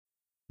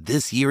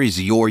This year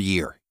is your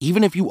year,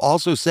 even if you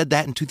also said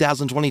that in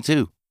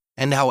 2022.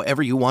 And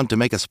however you want to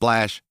make a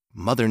splash,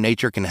 Mother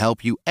Nature can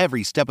help you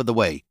every step of the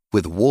way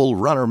with Wool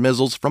Runner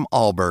Mizzles from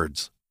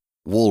Allbirds.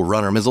 Wool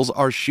Runner Mizzles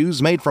are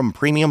shoes made from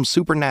premium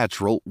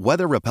supernatural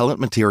weather-repellent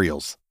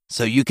materials,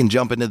 so you can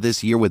jump into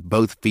this year with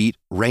both feet,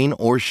 rain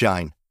or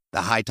shine.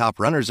 The high-top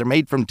runners are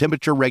made from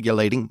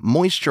temperature-regulating,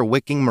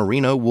 moisture-wicking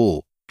merino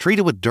wool,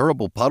 treated with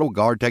durable puddle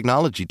guard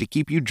technology to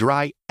keep you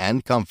dry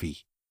and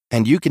comfy.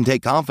 And you can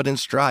take confident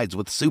strides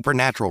with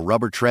supernatural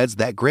rubber treads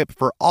that grip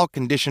for all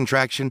condition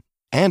traction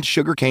and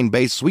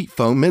sugarcane-based sweet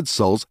foam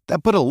midsoles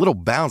that put a little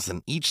bounce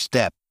in each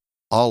step.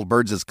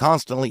 Allbirds is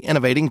constantly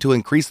innovating to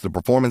increase the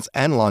performance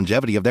and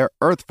longevity of their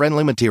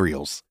earth-friendly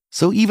materials.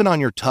 So even on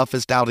your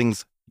toughest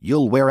outings,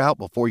 you'll wear out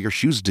before your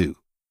shoes do.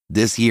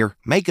 This year,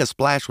 make a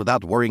splash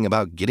without worrying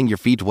about getting your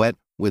feet wet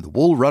with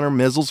Wool Runner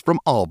Mizzles from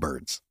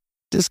Allbirds.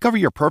 Discover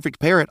your perfect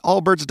pair at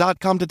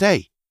allbirds.com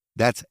today.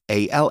 That's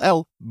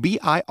ALLBIRDS.com.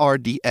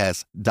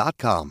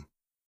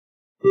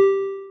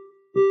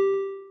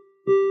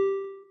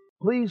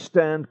 Please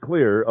stand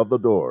clear of the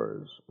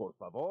doors.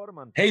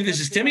 Hey, this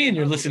is Timmy, and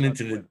you're listening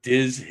to the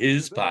Diz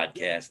His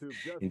podcast.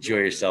 Enjoy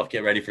yourself.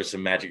 Get ready for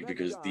some magic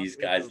because these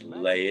guys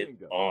lay it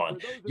on.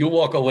 You'll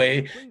walk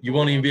away. You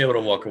won't even be able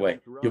to walk away.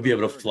 You'll be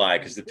able to fly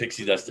because the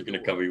pixie dust they're going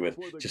to cover you with.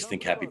 Just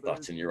think happy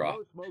thoughts and you're off.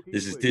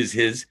 This is Diz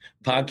His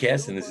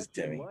podcast, and this is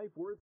Timmy.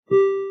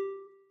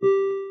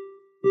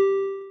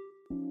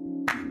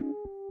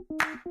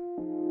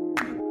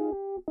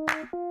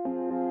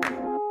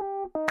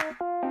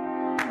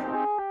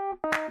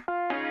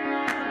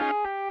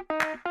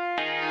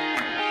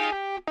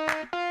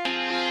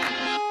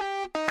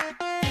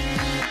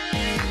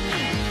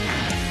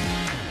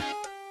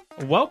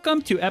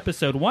 Welcome to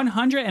episode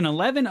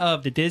 111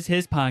 of the Diz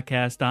His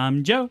podcast.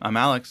 I'm Joe. I'm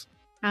Alex.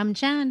 I'm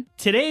Jen.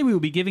 Today we will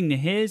be giving the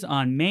His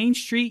on Main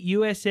Street,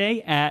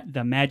 USA at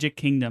the Magic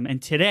Kingdom.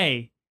 And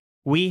today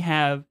we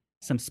have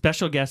some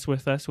special guests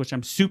with us, which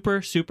I'm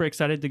super, super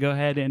excited to go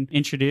ahead and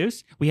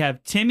introduce. We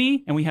have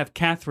Timmy and we have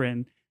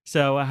Catherine.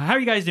 So how are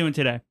you guys doing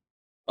today?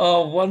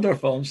 Oh,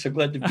 wonderful. I'm so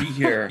glad to be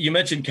here. You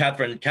mentioned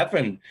Catherine.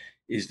 Catherine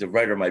is the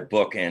writer of my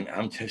book, and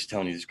I'm just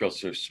telling you, this girl's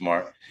so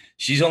smart.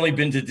 She's only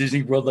been to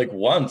Disney World like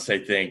once, I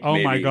think. Oh,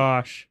 maybe. My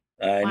gosh.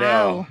 I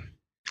Wow.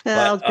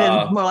 know. It's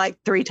been more like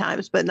 3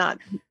 times, but not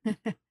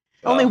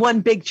only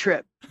one big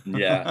trip.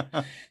 Yeah.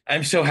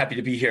 I'm so happy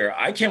to be here.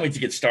 I can't wait to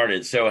get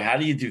started. So how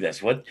do you do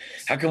this?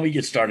 How can we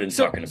get started in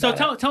talking about it?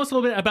 Tell us a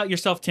little bit about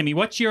yourself, Timmy.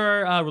 What's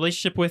your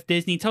relationship with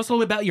Disney? Tell us a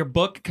little bit about your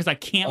book, because I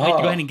can't wait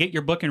to go ahead and get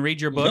your book and read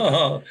your book.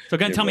 So go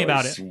ahead and tell me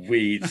about it.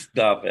 Sweet.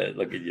 Stop it.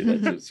 Look at you.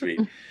 That's so sweet.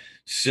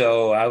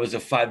 So I was a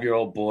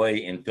 5-year-old boy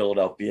in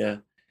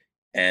Philadelphia,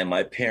 and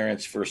my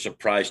parents, for a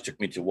surprise, took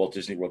me to Walt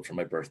Disney World for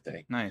my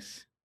birthday.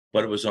 Nice.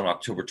 But it was on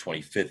October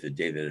 25th, the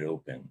day that it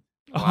opened.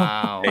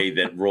 Wow. The day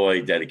that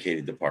Roy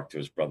dedicated the park to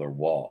his brother,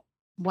 Walt.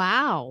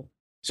 Wow.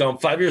 So I'm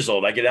 5 years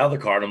old. I get out of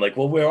the car, and I'm like,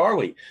 well, where are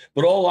we?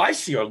 But all I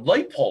see are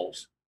light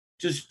poles,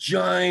 just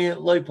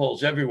giant light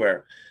poles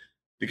everywhere,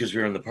 because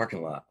we were in the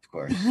parking lot, of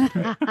course.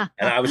 Right?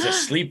 And I was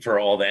asleep for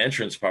all the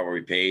entrance part where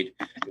we paid.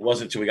 It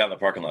wasn't until we got in the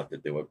parking lot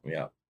that they woke me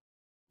up.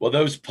 Well,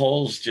 those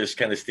poles just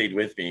kind of stayed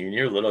with me. When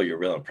you're little, you're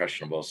real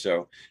impressionable.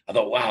 So I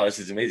thought, wow, this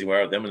is amazing.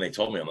 Where are them? When they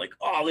told me, I'm like,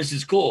 oh, this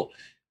is cool.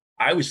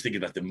 I was thinking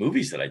about the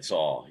movies that I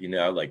saw,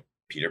 like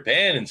Peter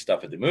Pan and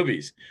stuff at the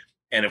movies.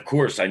 And of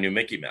course, I knew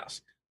Mickey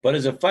Mouse. But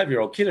as a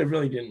 5-year-old kid, I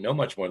really didn't know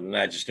much more than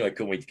that. I just knew I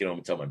couldn't wait to get home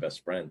and tell my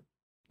best friend.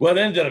 Well,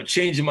 it ended up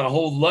changing my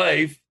whole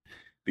life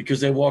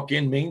because I walk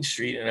in Main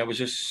Street and I was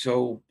just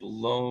so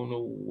blown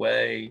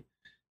away.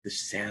 The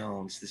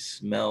sounds, the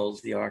smells,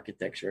 the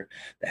architecture,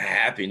 the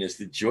happiness,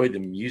 the joy, the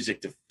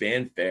music, the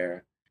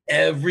fanfare,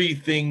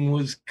 everything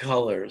was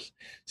colors.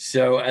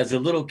 So as a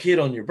little kid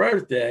on your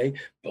birthday,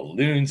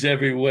 balloons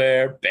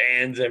everywhere,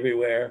 bands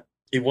everywhere.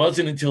 It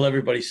wasn't until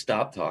everybody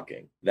stopped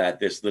talking that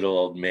this little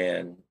old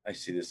man, I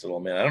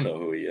don't know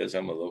who he is.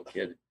 I'm a little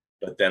kid.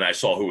 But then I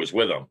saw who was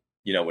with him.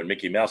 When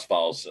Mickey Mouse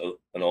follows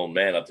an old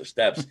man up the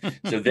steps.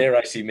 So there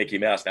I see Mickey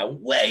Mouse. Now,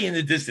 way in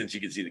the distance,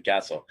 you can see the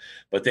castle.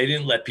 But they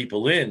didn't let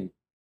people in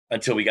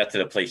until we got to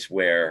the place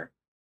where,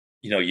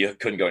 you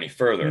couldn't go any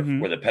further,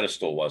 where the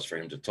pedestal was for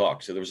him to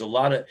talk. So there was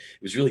it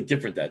was really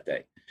different that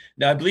day.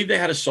 Now, I believe they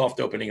had a soft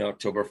opening on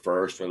October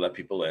 1st where they let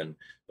people in,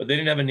 but they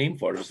didn't have a name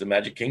for it. It was the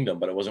Magic Kingdom,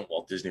 but it wasn't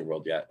Walt Disney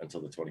World yet until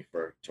the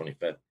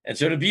 25th. And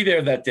so to be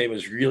there that day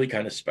was really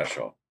kind of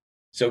special.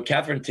 So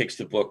Catherine takes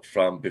the book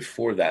from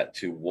before that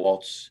to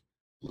Walt's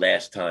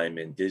last time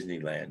in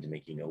Disneyland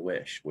making a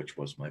wish, which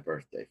was my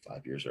birthday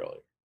 5 years earlier.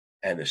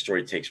 And the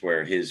story takes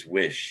where his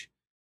wish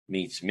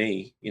meets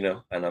me,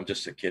 and I'm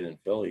just a kid in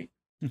Philly.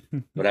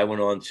 But I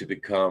went on to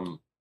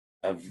become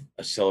a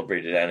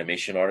celebrated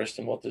animation artist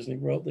in Walt Disney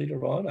World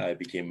later on. I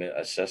became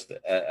assessed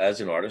as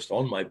an artist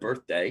on my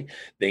birthday.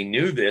 They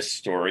knew this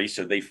story,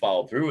 so they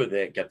followed through with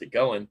it, kept it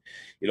going.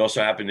 It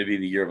also happened to be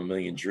the year of a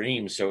million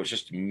dreams. So it's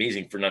just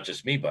amazing for not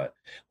just me, but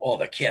all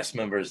the cast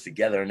members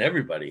together and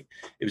everybody.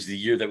 It was the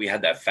year that we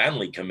had that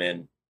family come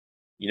in.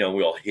 We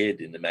all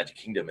hid in the Magic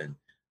Kingdom, and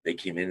they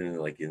came in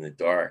the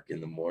dark in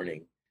the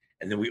morning.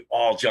 And then we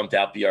all jumped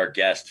out, be our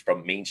guests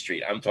from Main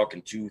Street. I'm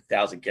talking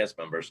 2,000 cast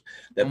members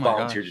that Oh my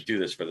volunteered gosh. to do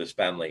this for this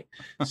family,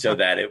 so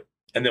that it.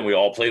 And then we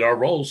all played our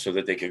roles so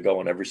that they could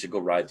go on every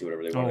single ride, do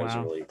whatever they Oh, wanted. It was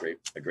wow. really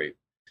a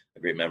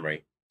great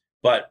memory.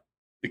 But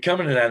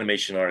becoming an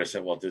animation artist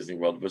at Walt Disney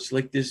World was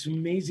like this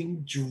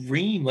amazing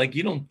dream. Like,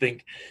 you don't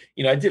think,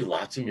 I did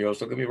lots of murals.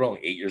 Don't get me wrong.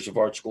 8 years of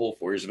art school,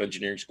 4 years of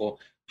engineering school,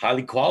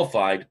 highly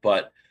qualified.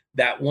 But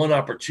that one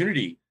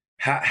opportunity,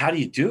 how do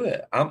you do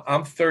it?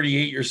 I'm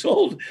 38 years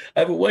old.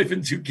 I have a wife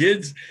and 2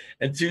 kids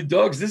and 2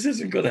 dogs. This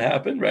isn't going to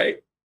happen,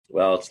 right?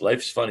 Well,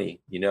 life's funny.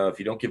 If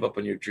you don't give up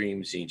on your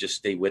dreams and you just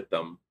stay with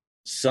them,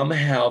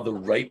 somehow the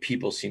right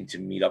people seem to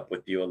meet up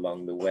with you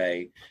along the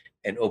way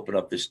and open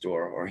up this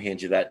door or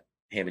hand you that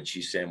ham and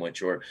cheese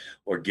sandwich or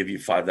give you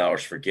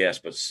 $5 for gas.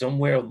 But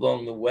somewhere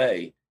along the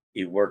way,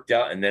 it worked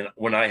out. And then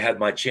when I had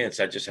my chance,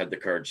 I just had the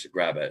courage to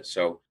grab it.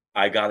 So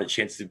I got a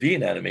chance to be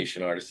an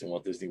animation artist in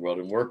Walt Disney World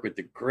and work with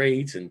the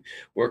greats and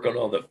work on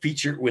all the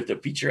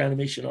feature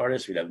animation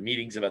artists. We'd have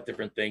meetings about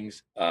different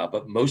things.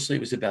 But mostly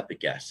it was about the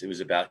guests. It was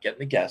about getting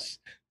the guests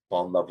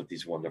fall in love with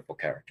these wonderful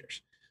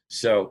characters.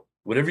 So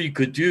whatever you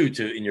could do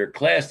in your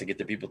class to get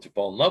the people to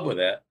fall in love with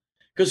it.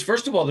 Because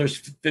first of all, there's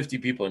 50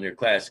 people in your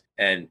class,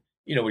 and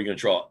we're going to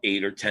draw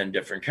 8 or 10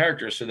 different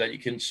characters so that you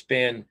can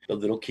span the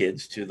little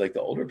kids to like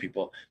the older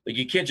people. Like,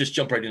 you can't just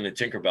jump right into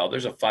Tinkerbell.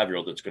 There's a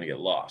 5-year-old that's going to get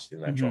lost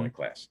in that drawing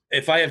class.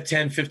 If I have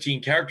 10,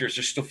 15 characters,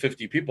 there's still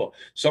 50 people.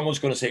 Someone's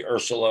going to say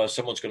Ursula.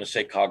 Someone's going to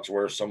say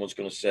Cogsworth. Someone's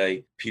going to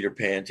say Peter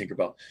Pan,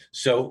 Tinkerbell.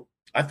 So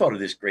I thought of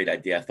this great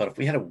idea. I thought if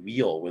we had a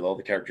wheel with all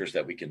the characters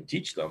that we can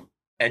teach them,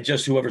 and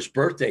just whoever's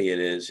birthday it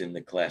is in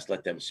the class,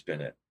 let them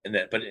spin it. And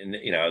then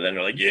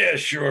they're like, yeah,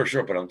 sure.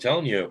 But I'm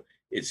telling you,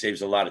 it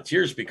saves a lot of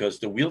tears because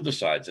the wheel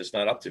decides. It's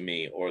not up to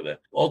me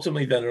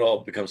ultimately then it all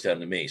becomes down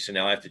to me. So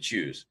now I have to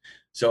choose.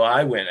 So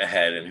I went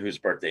ahead and whose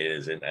birthday it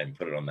is and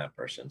put it on that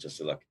person just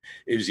to look.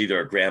 It was either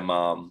a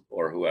grandmom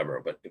or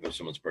whoever, but if it was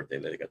someone's birthday,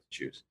 they got to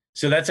choose.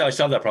 So that's how I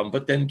solved that problem.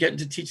 But then getting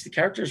to teach the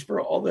characters for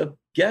all the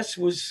guests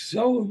was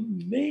so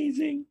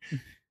amazing.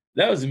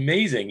 That was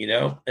amazing,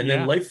 And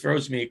then life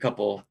throws me a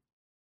couple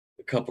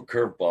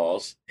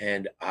curveballs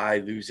and I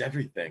lose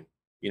everything.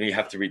 You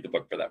have to read the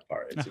book for that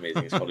part. It's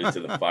amazing. It's called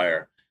Into the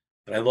Fire.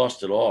 But I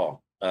lost it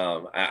all.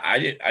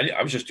 I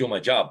was just doing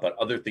my job, but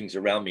other things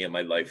around me in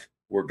my life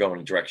were going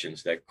in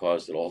directions that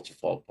caused it all to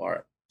fall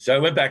apart. So I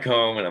went back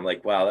home and I'm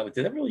like, wow,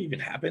 did that really even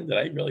happen? Did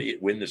I really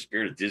win the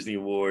Spirit of Disney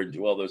Award,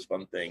 do all those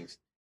fun things?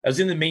 I was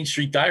in the Main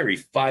Street Diary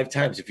 5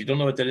 times. If you don't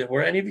know what that is,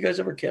 were any of you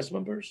guys ever cast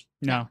members?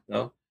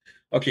 No.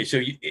 Okay,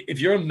 so if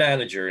you're a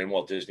manager in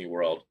Walt Disney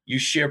World, you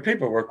share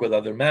paperwork with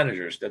other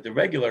managers that the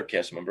regular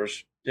cast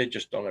members, they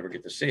just don't ever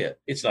get to see it.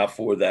 It's not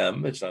for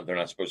them. They're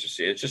not supposed to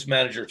see it. It's just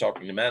manager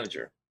talking to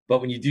manager. But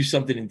when you do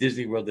something in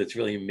Disney World that's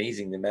really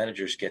amazing, the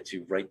managers get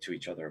to write to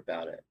each other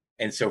about it.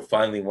 And so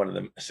finally, one of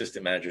the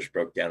assistant managers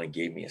broke down and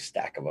gave me a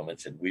stack of them and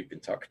said, we've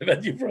been talking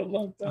about you for a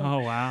long time. Oh,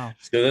 wow.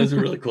 So that was a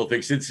really cool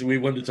thing. Since we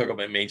wanted to talk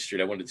about Main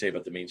Street, I wanted to tell you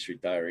about the Main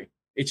Street Diary.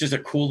 It's just a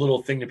cool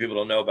little thing that people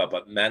don't know about,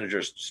 but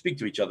managers speak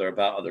to each other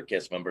about other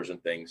cast members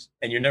and things.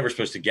 And you're never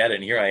supposed to get it.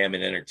 And here I am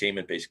in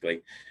entertainment,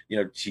 basically,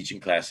 teaching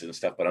classes and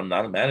stuff, but I'm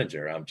not a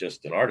manager. I'm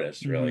just an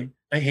artist, really.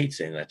 I hate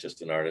saying that,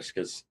 just an artist,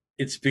 because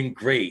it's been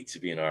great to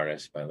be an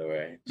artist, by the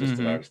way. Just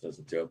an artist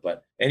doesn't do it.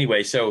 But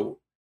anyway, so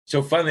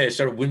finally I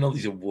started winning all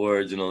these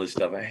awards and all this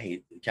stuff. I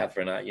hate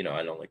Catherine. I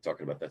don't like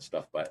talking about that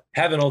stuff, but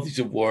having all these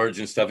awards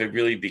and stuff, it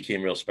really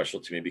became real special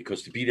to me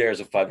because to be there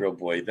as a 5-year-old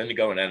boy, then to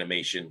go in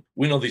animation,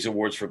 win all these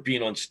awards for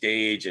being on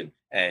stage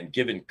and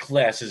giving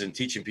classes and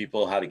teaching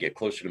people how to get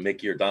closer to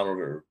Mickey or Donald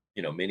or,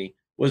 Minnie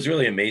was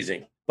really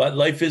amazing. But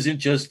life isn't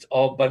just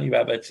all bunny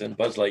rabbits and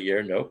Buzz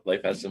Lightyear. Nope,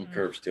 life has some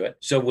curves to it.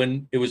 So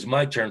when it was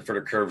my turn for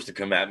the curves to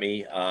come at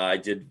me, I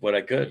did what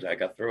I could. I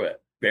got through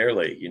it.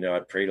 Barely, I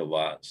prayed a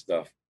lot and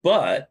stuff.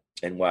 But,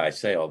 and why I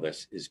say all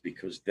this is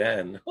because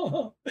then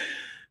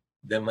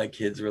my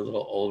kids were a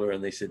little older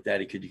and they said,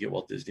 Daddy, could you get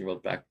Walt Disney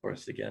World back for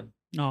us again?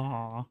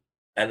 Aw.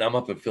 And I'm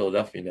up in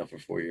Philadelphia now for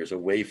 4 years,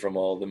 away from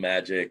all the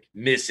magic,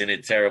 missing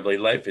it terribly.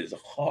 Life is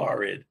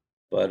horrid.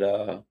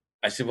 But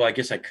I said, well, I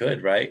guess I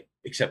could, right?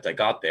 Except I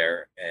got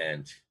there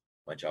and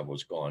my job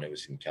was gone. It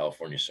was in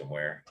California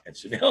somewhere. And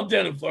so now I'm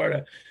down in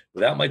Florida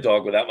without my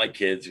dog, without my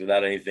kids,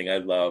 without anything I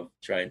love,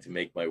 trying to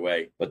make my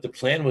way. But the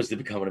plan was to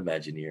become an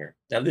Imagineer.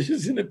 Now, this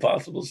is an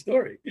impossible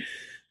story.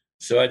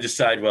 So I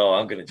decided, well,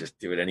 I'm going to just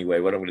do it anyway.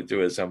 What I'm going to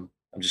do is I'm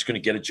just going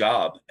to get a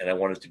job and I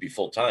want it to be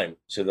full time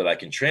so that I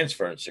can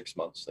transfer in 6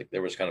 months. Like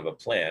there was kind of a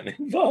plan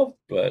involved,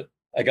 but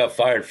I got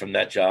fired from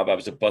that job. I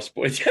was a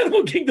busboy at the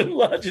Animal Kingdom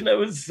Lodge and I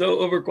was so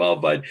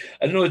overqualified.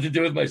 I didn't know what to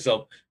do with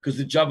myself because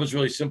the job was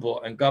really simple.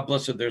 And God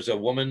bless her, there's a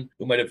woman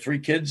who might have 3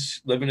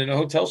 kids living in a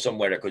hotel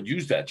somewhere that could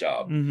use that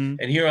job.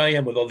 And here I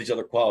am with all these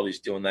other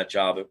qualities doing that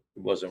job. It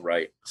wasn't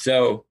right.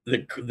 So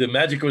the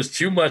magic was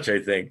too much, I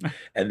think.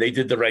 And they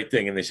did the right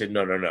thing. And they said,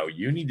 no,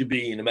 you need to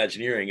be in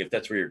Imagineering if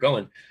that's where you're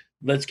going.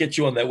 let's get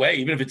you on that way,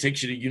 even if it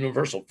takes you to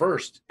Universal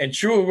first. And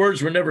truer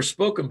words were never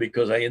spoken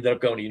because I ended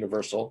up going to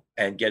Universal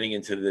and getting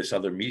into this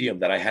other medium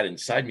that I had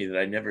inside me that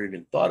I never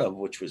even thought of,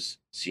 which was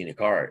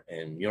scenic art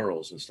and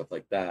murals and stuff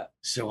like that.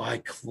 So I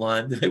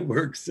climbed and I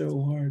worked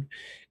so hard.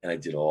 And I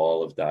did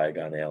all of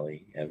Diagon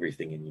Alley,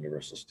 everything in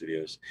Universal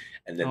Studios.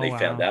 And then they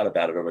found out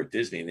about it over at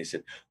Disney and they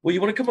said, well, you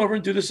want to come over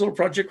and do this little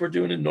project we're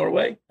doing in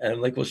Norway? And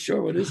I'm like, well,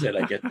 sure, what is it?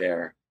 I get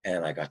there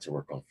and I got to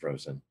work on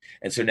Frozen.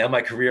 And so now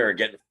my career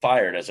getting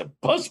fired as a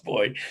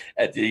busboy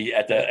at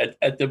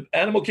the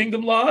Animal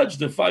Kingdom Lodge,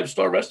 the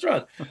 5-star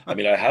restaurant. I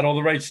mean, I had all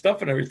the right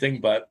stuff and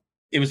everything, but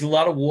it was a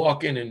lot of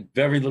walking and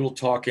very little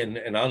talking.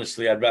 And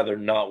honestly, I'd rather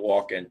not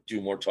walk and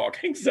do more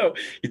talking. So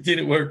it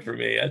didn't work for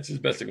me. That's the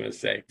best I'm going to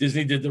say.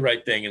 Disney did the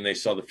right thing and they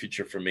saw the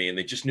future for me and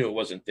they just knew it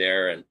wasn't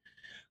there. And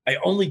I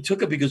only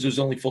took it because it was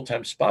only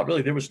full-time spot.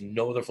 Really, there was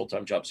no other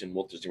full-time jobs in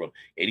Walt Disney World.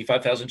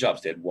 85,000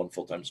 jobs, they had one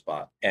full-time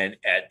spot. And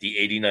at the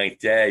 89th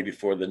day,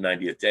 before the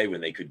 90th day,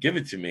 when they could give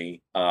it to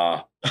me,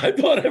 I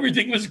thought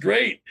everything was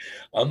great.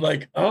 I'm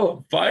like, oh,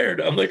 I'm fired.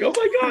 I'm like, oh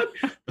my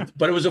God.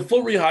 But it was a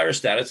full rehire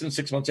status. In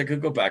 6 months, I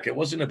could go back. It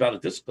wasn't about a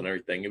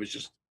disciplinary thing. It was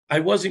just, I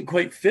wasn't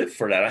quite fit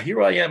for that.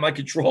 Here I am. I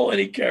could draw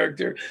any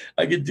character.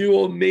 I could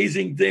do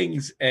amazing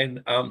things.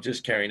 And I'm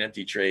just carrying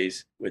empty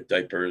trays with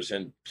diapers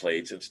and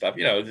plates and stuff,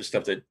 the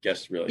stuff that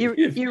guests really.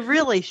 You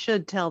really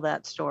should tell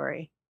that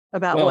story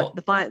about what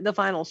the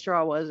final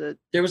straw was.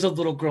 There was a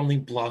little girl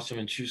named Blossom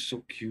and she was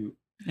so cute.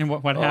 And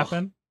what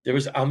happened?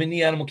 I'm in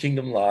the Animal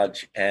Kingdom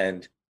Lodge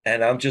and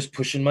I'm just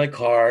pushing my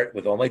cart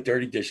with all my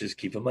dirty dishes,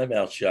 keeping my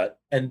mouth shut.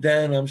 And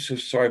then I'm so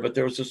sorry, but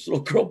there was this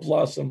little girl,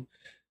 Blossom.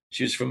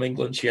 She was from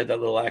England. She had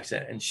that little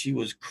accent and she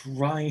was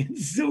crying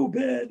so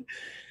bad.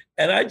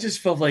 And I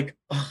just felt like,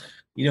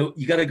 you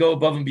got to go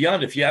above and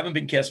beyond. If you haven't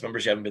been cast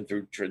members, you haven't been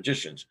through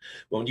traditions.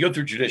 But when you go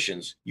through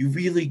traditions, you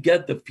really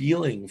get the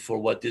feeling for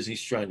what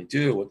Disney's trying to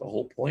do, what the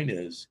whole point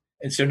is.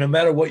 And so no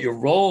matter what your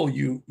role,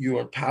 you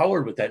are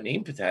empowered with that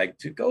name tag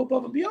to go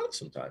above and beyond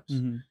sometimes.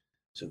 Mm-hmm.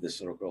 So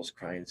this little girl's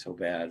crying so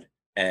bad.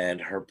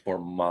 And her poor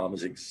mom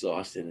is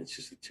exhausted. And it's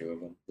just the two of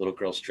them. Little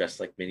girl's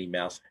dressed like Minnie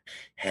Mouse,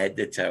 head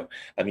to toe.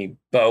 I mean,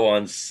 bow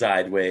on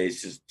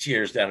sideways, just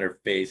tears down her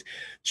face,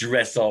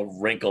 dress all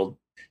wrinkled,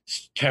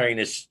 carrying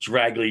this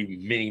straggly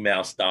Minnie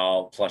Mouse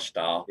doll, plush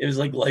doll. It was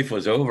like life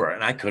was over.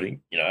 And I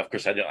couldn't, of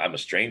course, I'm a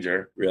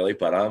stranger, really,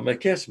 but I'm a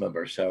cast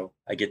member. So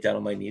I get down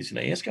on my knees and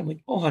I ask her, I'm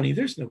like, oh, honey,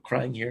 there's no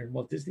crying here in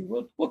Walt Disney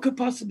World. What could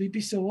possibly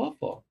be so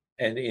awful?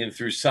 And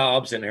through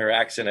sobs and her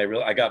accent,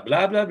 I got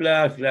blah, blah,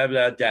 blah, blah,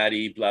 blah,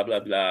 daddy, blah, blah,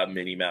 blah,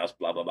 Minnie Mouse,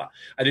 blah, blah, blah.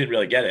 I didn't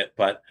really get it,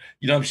 but,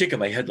 I'm shaking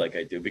my head like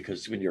I do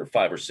because when you're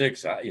 5 or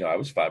 6, I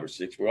was 5 or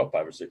 6, we're all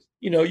 5 or 6,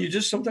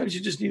 sometimes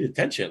you just need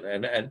attention.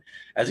 And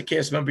as a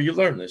cast member, you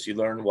learn this. You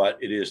learn what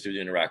it is to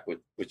interact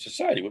with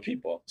society, with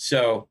people.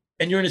 So,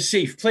 and you're in a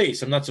safe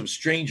place. I'm not some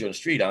stranger on the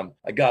street.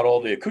 I got all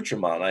the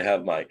accoutrement. I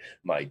have my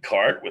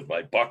cart with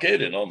my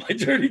bucket and all my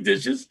dirty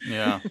dishes.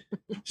 Yeah.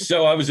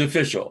 So I was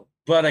official.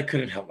 But I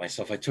couldn't help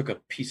myself. I took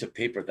a piece of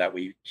paper that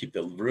we keep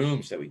the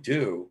rooms that we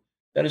do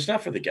that is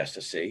not for the guests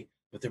to see,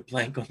 but they're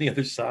blank on the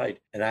other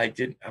side.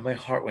 And my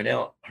heart went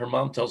out. Her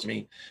mom tells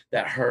me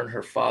that her and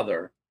her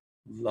father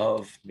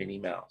love Minnie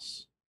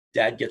Mouse.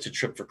 Dad gets a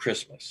trip for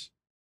Christmas.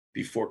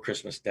 Before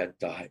Christmas, Dad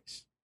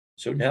dies.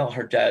 So now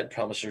her dad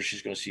promised her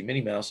she's going to see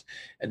Minnie Mouse.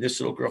 And this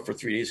little girl for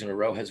 3 days in a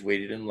row has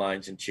waited in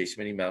lines and chased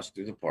Minnie Mouse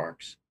through the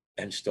parks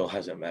and still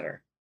hasn't met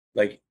her.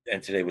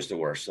 And today was the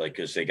worst,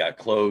 because they got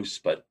close,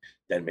 but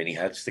then Minnie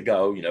has to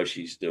go.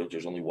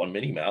 There's only one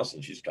Minnie Mouse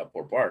and she's got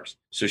 4 parks.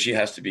 So she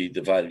has to be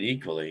divided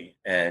equally.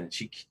 And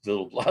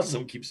little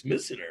Blossom keeps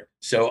missing her.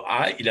 So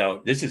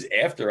this is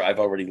after I've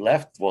already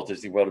left Walt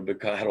Disney World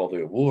and had all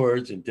the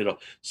awards and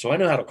so I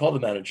know how to call the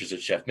managers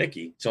at Chef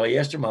Mickey. So I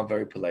asked her mom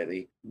very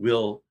politely,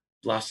 will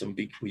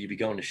you be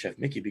going to Chef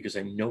Mickey? Because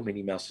I know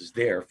Minnie Mouse is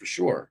there for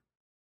sure.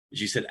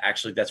 She said,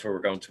 actually, that's where we're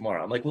going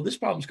tomorrow. I'm like, well, this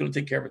problem's going to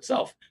take care of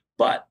itself,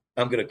 but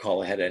I'm going to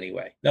call ahead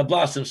anyway. Now,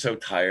 Blossom's so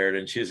tired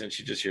and she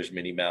just hears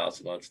Minnie Mouse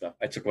and all that stuff.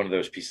 I took one of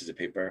those pieces of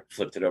paper,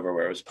 flipped it over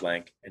where it was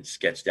blank and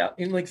sketched out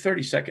in like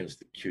 30 seconds,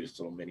 the cutest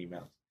little Minnie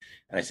Mouse.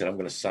 And I said, I'm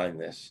going to sign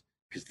this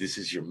because this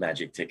is your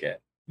magic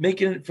ticket.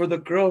 Making it for the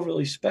girl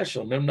really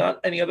special. No, not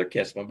any other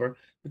cast member,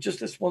 but just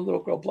this one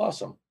little girl,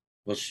 Blossom.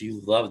 Well, she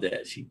loved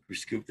it. She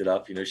scooped it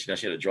up. She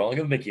had a drawing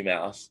of Mickey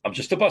Mouse. I'm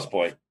just a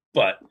busboy,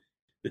 but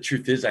the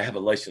truth is I have a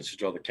license to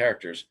draw the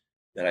characters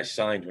that I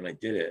signed when I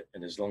did it.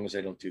 And as long as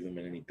I don't do them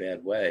in any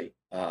bad way,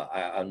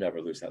 I'll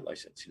never lose that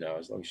license.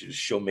 As long as you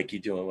just show Mickey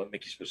doing what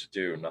Mickey's supposed to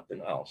do and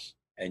nothing else.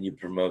 And you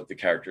promote the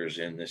characters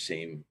in the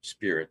same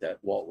spirit that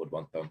Walt would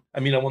want them. I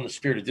mean, I won the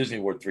Spirit of Disney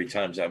Award 3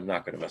 times. I'm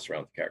not going to mess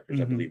around with the characters.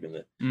 Mm-hmm. I believe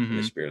in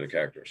the spirit of the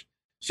characters.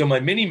 So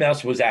my Minnie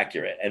Mouse was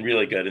accurate and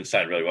really good and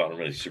signed really well. I'm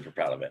really super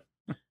proud of it.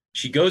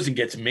 She goes and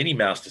gets Minnie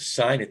Mouse to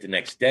sign it the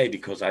next day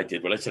because I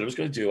did what I said I was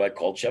going to do. I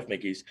called Chef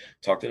Mickey's,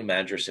 talked to the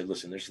manager, said,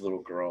 listen, there's a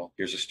little girl.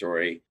 Here's a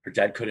story. Her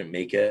dad couldn't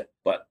make it,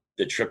 but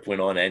the trip went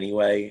on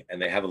anyway.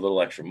 And they have a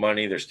little extra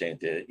money. They're staying at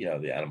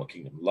the Animal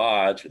Kingdom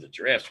Lodge with the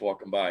giraffes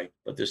walking by.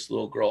 But this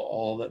little girl,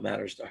 all that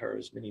matters to her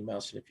is Minnie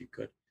Mouse. And if you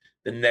could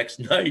The next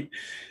night,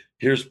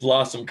 here's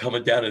Blossom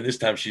coming down, and this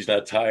time she's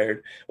not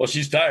tired. Well,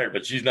 she's tired,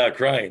 but she's not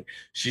crying.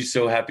 She's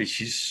so happy.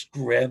 She's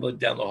scrambling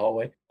down the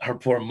hallway. Her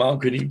poor mom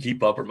couldn't even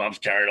keep up. Her mom's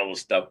carrying all the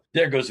stuff.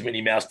 There goes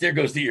Minnie Mouse. There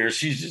goes the ears.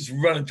 She's just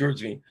running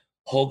towards me,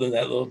 holding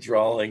that little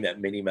drawing that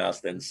Minnie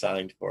Mouse then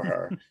signed for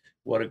her.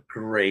 What a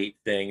great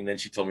thing. And then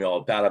she told me all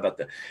about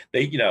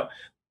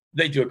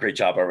they do a great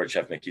job over at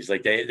Chef Mickey's.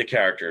 Like the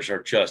characters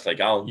are just like,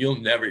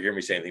 you'll never hear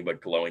me say anything but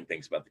glowing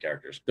things about the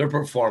characters. Their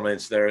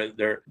performance,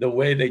 the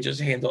way they just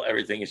handle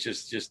everything is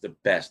just the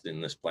best in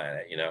this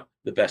planet,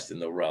 the best in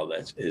the world.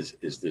 Is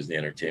Disney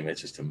Entertainment.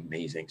 It's just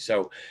amazing.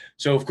 So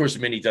of course,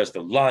 Minnie does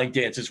the line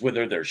dances with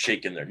her. They're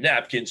shaking their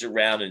napkins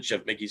around in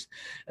Chef Mickey's.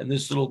 And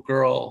this little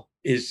girl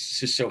is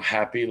just so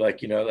happy,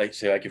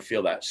 so I can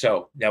feel that.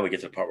 So now we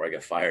get to the part where I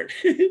get fired.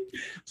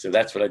 So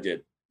that's what I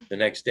did. The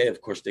next day,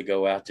 of course, they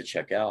go out to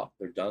check out.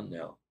 They're done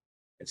now.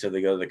 And so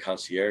they go to the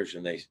concierge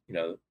and they,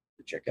 to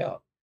check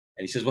out.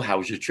 And he says, well, how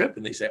was your trip?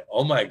 And they say,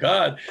 oh my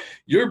God,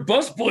 your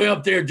busboy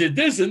up there did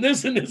this and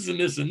this and this and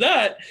this and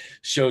that.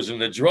 Shows him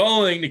the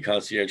drawing. The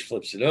concierge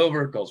flips it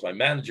over, calls my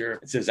manager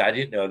and says, I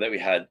didn't know that we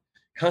had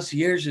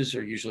concierges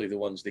are usually the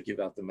ones that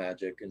give out the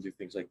magic and do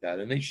things like that.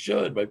 And they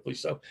should, rightfully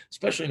so,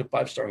 especially in a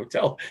 5-star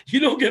hotel. You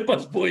don't get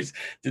busboys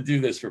to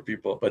do this for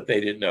people, but they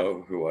didn't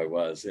know who I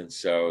was. And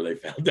so they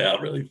found out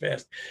really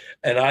fast.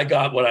 And I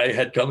got what I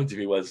had coming to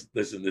me was,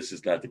 listen, this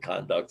is not the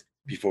conduct.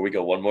 Before we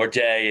go one more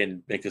day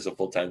and make this a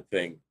full-time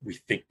thing, we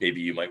think maybe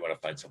you might want to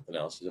find something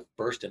else. It's the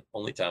first and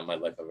only time in my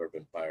life I've ever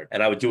been fired.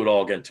 And I would do it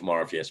all again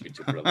tomorrow if you asked me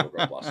to. For a little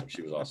girl Blossom.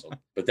 She was awesome.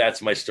 But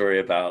that's my story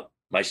about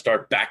my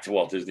start back to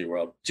Walt Disney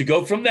World. To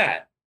go from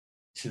that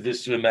to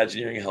this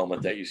Imagineering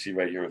helmet that you see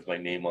right here with my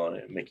name on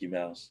it, Mickey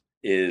Mouse,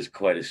 is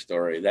quite a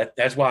story.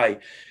 That's why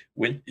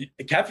when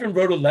Catherine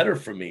wrote a letter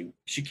for me,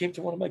 she came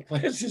to one of my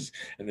classes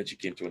and then she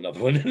came to another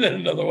one and then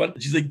another one.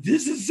 She's like,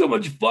 this is so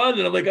much fun.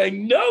 And I'm like, I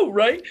know,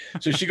 right?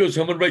 So she goes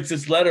home and writes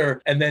this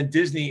letter. And then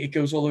Disney, it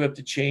goes all the way up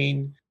the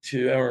chain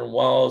to Aaron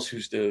Wallace,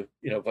 who's the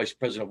vice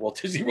president of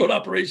Walt Disney World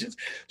Operations.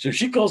 So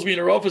she calls me in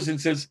her office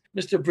and says,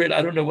 Mr. Britt,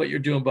 I don't know what you're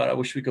doing, but I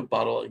wish we could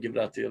bottle it and give it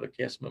out to the other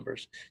cast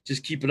members.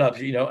 Just keep it up,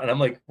 And I'm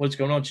like, what's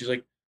going on? She's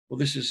like, well,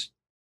 this is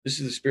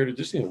the Spirit of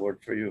Disney Award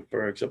for you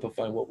for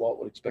exemplifying what Walt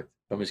would expect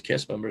from his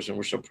cast members, and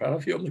we're so proud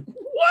of you. I'm like,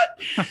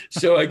 what?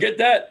 So I get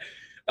that.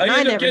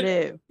 I never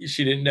knew.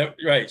 She didn't know,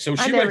 right? So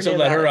she writes a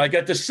letter. I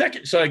got the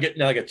second. So I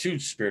got 2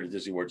 Spirit of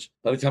Disney Awards.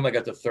 By the time I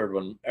got the third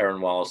one,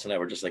 Aaron Wallace and I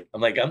were just like,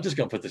 I'm just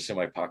gonna put this in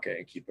my pocket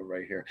and keep it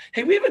right here.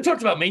 Hey, we haven't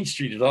talked about Main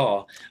Street at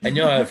all. I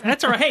know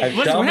that's all right. Hey,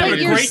 listen, we're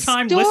having a great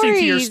time listening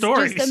to your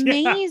stories. Just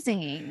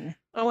amazing.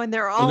 Oh, and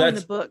they're all in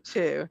the book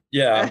too.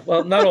 Yeah,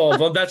 well, not all of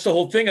them. That's the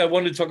whole thing. I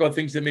wanted to talk about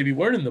things that maybe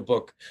weren't in the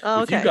book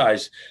with you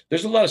guys.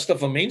 There's a lot of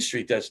stuff on Main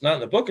Street that's not in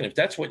the book, and if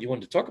that's what you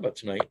wanted to talk about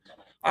tonight,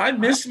 I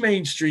miss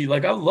Main Street.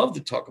 Like, I love to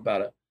talk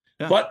about it.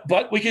 Yeah.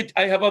 But we could.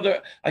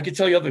 I could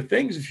tell you other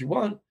things if you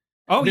want.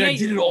 Oh, yeah. I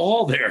did it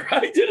all there.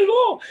 I did it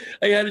all.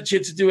 I had a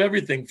chance to do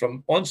everything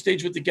from on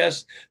stage with the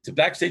guests to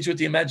backstage with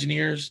the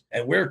Imagineers,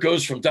 and where it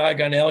goes from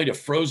Diagon Alley to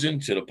Frozen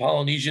to the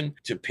Polynesian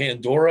to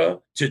Pandora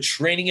to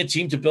training a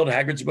team to build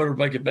Hagrid's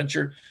Motorbike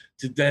Adventure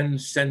to then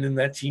sending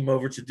that team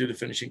over to do the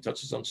finishing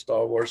touches on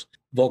Star Wars,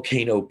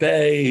 Volcano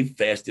Bay,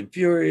 Fast and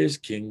Furious,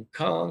 King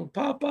Kong,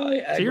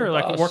 Popeye. So you're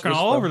like working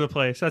all over the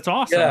place. That's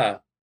awesome. Yeah.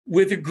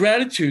 With a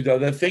gratitude, though,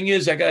 the thing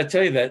is, I got to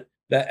tell you that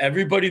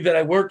everybody that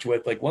I worked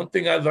with, like one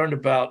thing I learned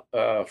about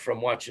from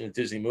watching the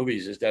Disney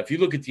movies is that if you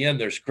look at the end,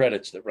 there's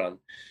credits that run.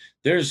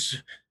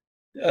 There's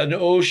an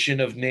ocean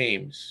of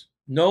names.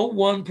 No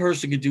one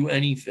person can do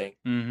anything.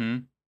 Mm-hmm.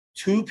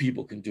 2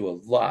 people can do a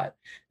lot,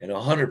 and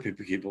 100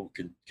 people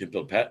can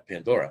build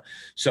Pandora.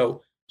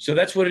 So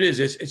that's what it is.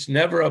 It's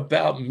never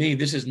about me.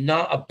 This is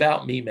not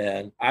about me,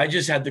 man. I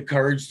just had the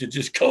courage to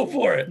just go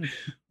for it.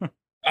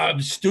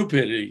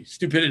 Stupidity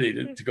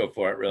to go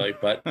for it, really.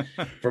 But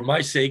for my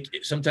sake,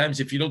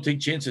 sometimes if you don't take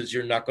chances,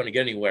 you're not going to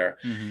get anywhere.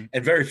 Mm-hmm.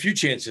 And very few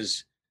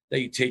chances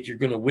that you take, you're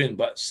going to win.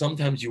 But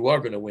sometimes you are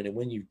going to win. And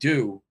when you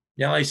do,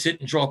 now I sit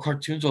and draw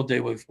cartoons all day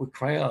with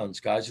crayons,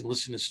 guys, and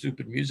listen to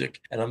stupid music.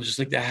 And I'm just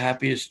like the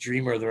happiest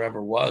dreamer there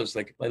ever was.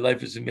 Like, my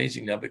life is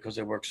amazing now because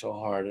I worked so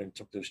hard and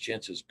took those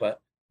chances. But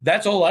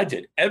that's all I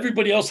did.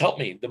 Everybody else helped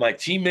me. My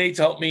teammates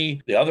helped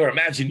me. The other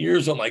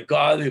Imagineers, oh my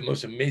God, they're the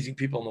most amazing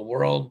people in the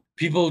world.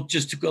 People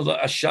just took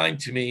a shine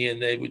to me, and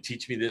they would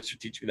teach me this or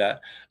teach me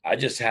that. I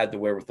just had the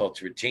wherewithal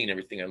to retain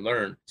everything I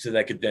learned so that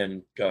I could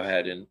then go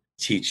ahead and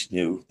teach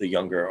the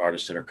younger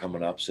artists that are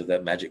coming up, so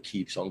that magic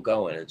keeps on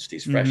going and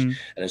stays fresh, and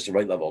it's the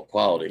right level of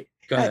quality.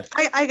 Go ahead.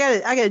 I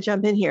gotta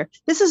jump in here.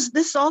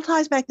 This all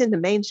ties back into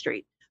Main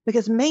Street,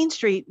 because Main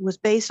Street was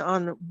based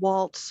on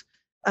Walt's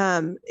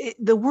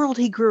the world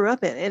he grew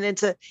up in, and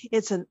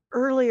it's an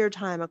earlier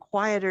time, a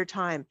quieter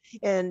time,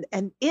 and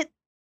it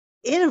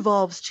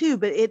evolves too,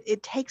 but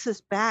it takes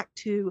us back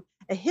to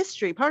a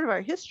history, part of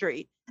our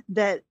history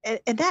that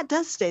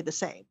does stay the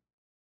same.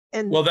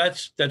 And well,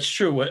 that's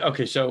true.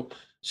 Okay,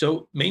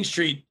 so Main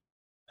Street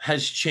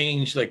has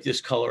changed, like this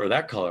color or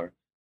that color,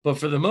 but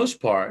for the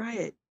most part,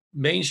 right,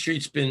 Main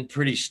Street's been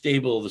pretty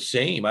stable, the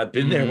same. I've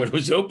been there when it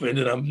was open,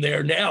 and I'm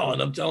there now.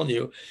 And I'm telling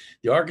you,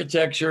 the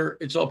architecture,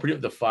 it's all pretty.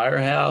 The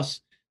firehouse,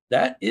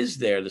 that is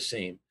there the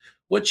same.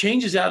 What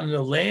changes out in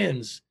the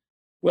lands?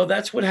 Well,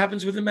 that's what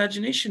happens with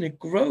imagination. It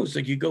grows.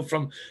 Like you go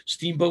from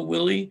Steamboat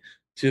Willie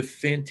to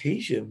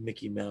Fantasia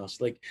Mickey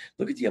Mouse. Like,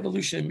 look at the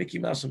evolution of Mickey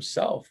Mouse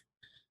himself.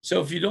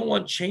 So if you don't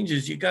want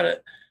changes, you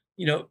gotta,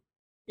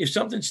 if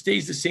something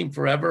stays the same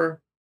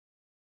forever,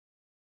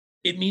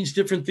 it means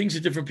different things to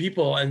different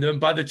people. And then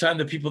by the time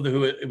the people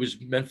who it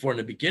was meant for in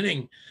the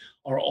beginning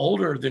are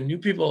older, the new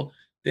people,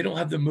 they don't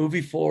have the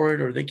movie for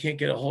it, or they can't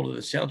get a hold of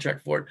the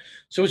soundtrack for it.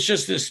 So it's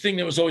just this thing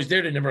that was always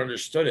there. They never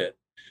understood it.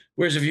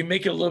 Whereas if you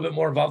make it a little bit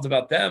more involved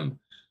about them,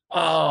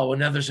 oh, well,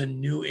 now there's a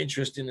new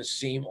interest in the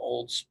same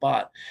old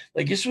spot.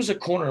 Like this was a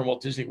corner in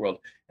Walt Disney World,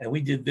 and we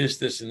did this,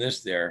 this, and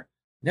this there.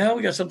 Now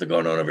we got something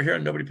going on over here,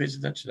 and nobody pays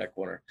attention to that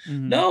corner.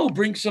 No,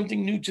 bring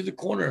something new to the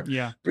corner.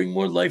 Yeah. Bring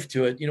more life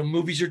to it.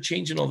 Movies are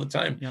changing all the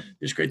time. Yep.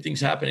 There's great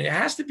things happening. It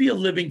has to be a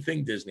living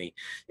thing, Disney.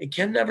 It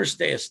can never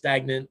stay a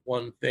stagnant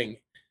one thing.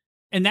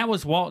 And that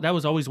was Walt. That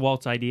was always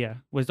Walt's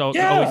idea. Was always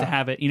to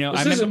have it.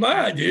 This isn't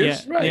my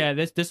ideas, yeah, right? Yeah.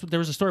 There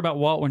was a story about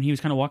Walt when he was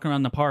kind of walking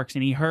around the parks,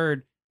 and he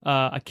heard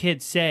a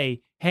kid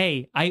say,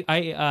 "Hey,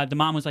 the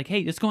mom was like,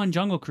 hey, let's go on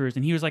Jungle Cruise,"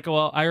 and he was like,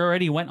 "Well, I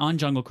already went on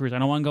Jungle Cruise. I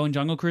don't want to go on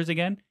Jungle Cruise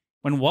again."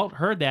 When Walt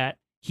heard that,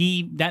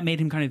 that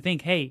made him kind of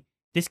think, "Hey,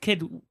 this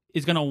kid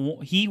is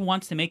he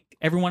wants to make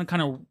everyone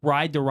kind of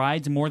ride the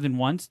rides more than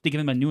once to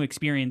give him a new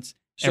experience."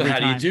 So how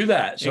do you do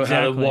that? So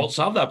how did Walt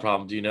solve that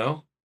problem? Do you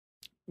know?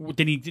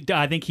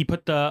 I think he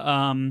put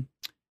the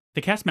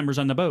cast members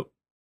on the boat.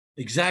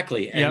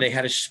 Exactly. And they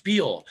had a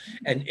spiel.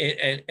 And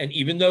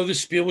even though the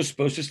spiel was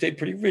supposed to stay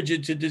pretty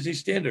rigid to Disney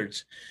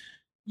standards,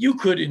 you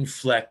could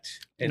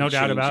inflect and no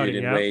doubt change about it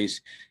in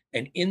ways.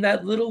 And in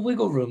that little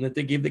wiggle room that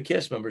they gave the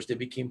cast members, they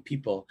became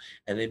people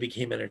and they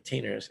became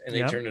entertainers, and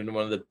they turned into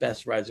one of the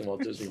best rides in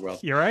Walt Disney World.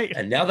 You're right.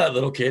 And now that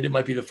little kid, it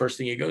might be the first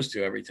thing he goes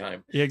to every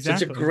time. Yeah,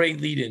 exactly. So it's a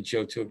great lead-in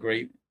show to a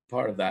great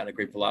part of that and a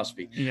great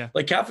philosophy. Yeah.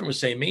 Like Catherine was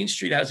saying, Main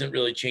Street hasn't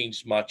really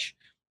changed much.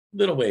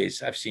 Little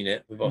ways. I've seen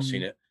it. We've all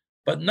seen it,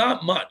 but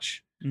not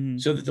much.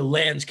 So that the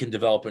lands can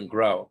develop and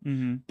grow.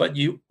 But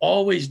you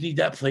always need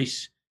that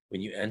place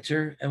when you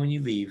enter and when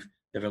you leave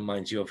that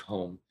reminds you of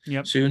home.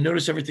 Yep. So you'll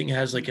notice everything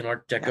has like an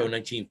Art Deco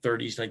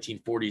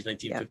 1930s, 1940s,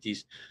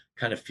 1950s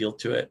kind of feel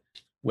to it.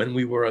 When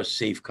we were a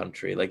safe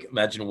country, like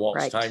imagine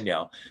Walt's time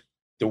now.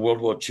 The World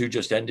War II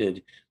just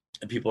ended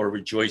and people are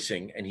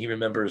rejoicing. And he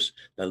remembers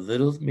the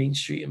little Main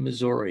Street in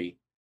Missouri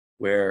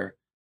where,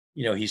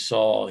 he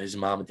saw his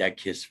mom and dad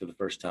kiss for the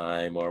first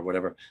time or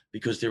whatever,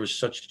 because there was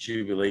such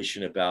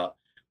jubilation about,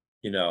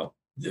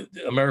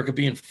 America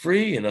being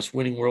free and us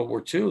winning World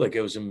War II. Like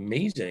it was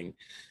amazing.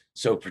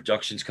 So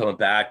production's coming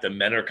back, the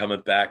men are coming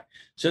back.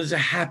 So there's a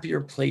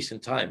happier place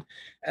and time.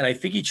 And I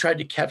think he tried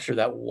to capture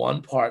that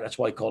one part. That's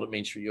why I called it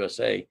Main Street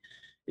USA.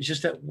 It's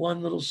just that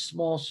one little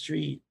small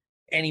street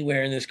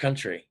anywhere in this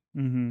country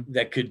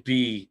that could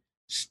be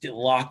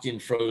still locked in,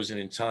 frozen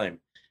in time.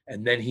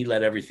 And then he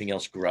let everything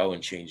else grow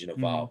and change and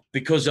evolve.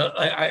 Because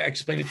I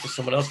explained it to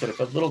someone else that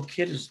if a little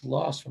kid is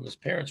lost from his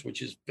parents,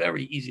 which is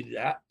very easy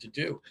to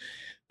do,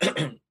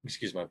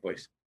 excuse my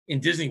voice,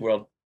 in Disney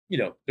World,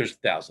 there's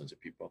thousands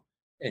of people.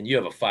 And you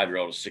have a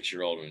 5-year-old, a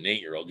 6-year-old, and an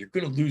 8-year-old. You're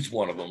going to lose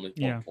one of them at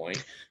one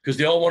point because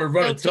they all want to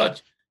run and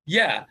touch.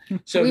 Yeah.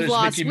 So we've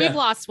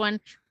lost one.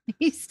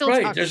 He still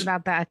talks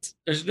about that.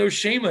 There's no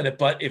shame in it.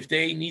 But if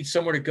they need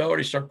somewhere to go or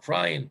they start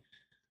crying,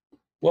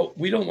 well,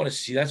 we don't want to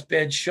see that's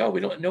bad show.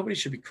 Nobody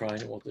should be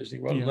crying in Walt Disney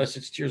World unless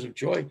it's tears of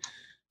joy.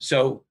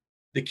 So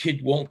the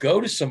kid won't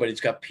go to somebody that's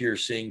got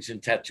piercings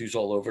and tattoos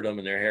all over them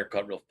and their hair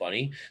cut real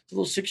funny. It's a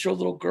little 6-year-old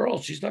little girl.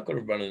 She's not going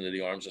to run into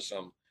the arms of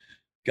some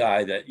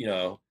guy that,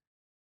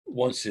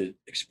 wants to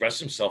express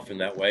himself in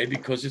that way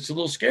because it's a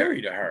little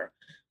scary to her.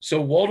 So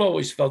Walt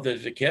always felt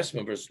that the cast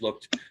members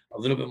looked a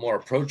little bit more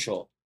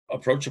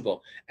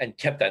approachable and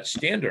kept that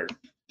standard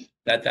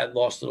that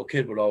lost little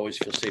kid would always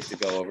feel safe to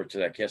go over to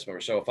that cast member.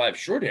 So if I have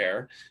short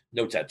hair,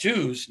 no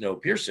tattoos, no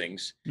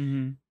piercings,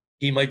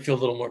 he might feel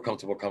a little more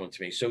comfortable coming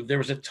to me. So there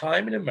was a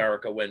time in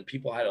America when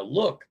people had a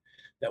look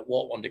that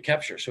Walt wanted to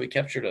capture. So he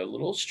captured a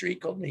little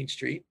street called Main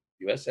Street,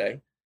 USA,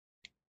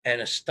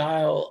 and a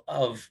style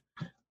of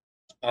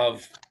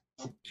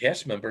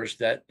cast members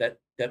that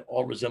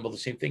all resemble the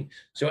same thing.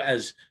 So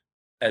as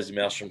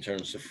Maelstrom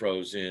turns to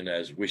Frozen,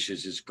 as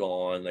Wishes is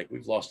gone, like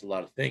we've lost a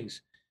lot of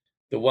things.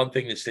 The one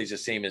thing that stays the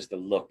same is the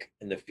look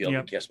and the feel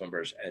of the cast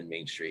members and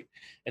Main Street.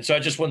 And so I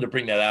just wanted to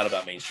bring that out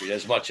about Main Street,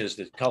 as much as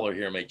the color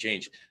here may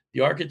change.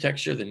 The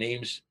architecture, the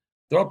names,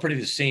 they're all pretty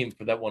the same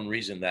for that one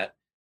reason, that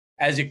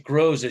as it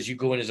grows, as you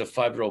go in as a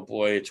 5-year-old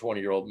boy, a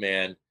 20-year-old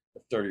man,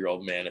 a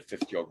 30-year-old man, a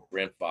 50-year-old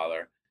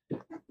grandfather,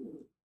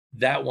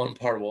 that one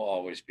part will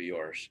always be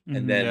yours.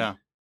 And then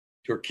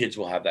your kids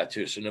will have that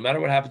too. So no matter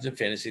what happens in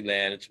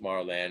Fantasyland and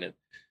Tomorrowland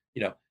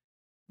and,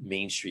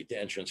 Main Street, the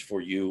entrance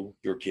for you,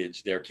 your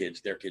kids, their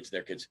kids, their kids,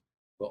 their kids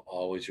will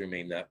always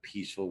remain that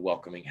peaceful,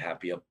 welcoming,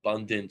 happy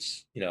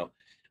abundance,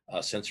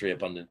 sensory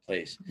abundant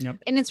place. Yep.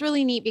 And it's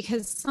really neat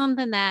because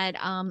something that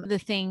the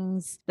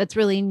things that's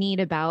really neat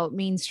about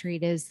Main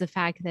Street is the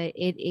fact that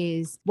it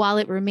is, while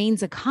it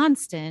remains a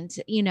constant,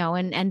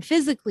 and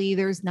physically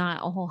there's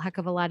not a whole heck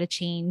of a lot of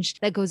change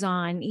that goes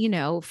on,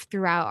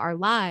 throughout our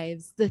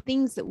lives. The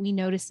things that we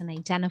notice and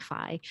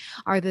identify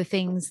are the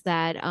things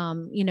that,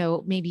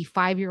 maybe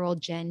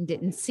 5-year-old Jen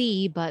didn't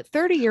see, but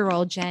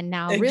 30-year-old Jen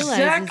now realizes.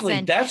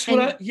 Exactly. That's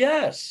what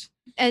yes.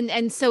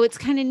 And so it's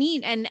kind of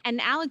neat, and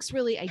Alex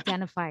really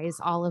identifies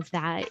all of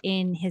that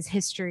in his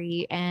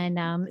history,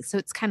 and so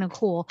it's kind of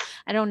cool.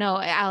 I don't know,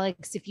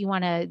 Alex, if you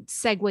want to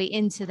segue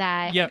into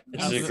that. Yep,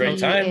 this is a great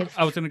time.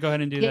 I was going to go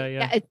ahead and do that.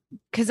 Yeah,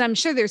 because I'm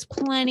sure there's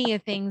plenty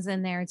of things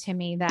in there,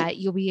 Timmy, that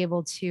you'll be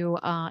able to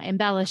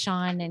embellish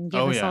on and give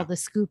us all the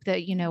scoop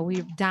that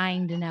we're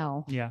dying to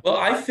know. Yeah. Well,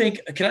 I think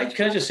can I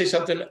just say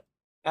something?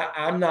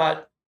 I'm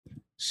not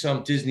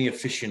some Disney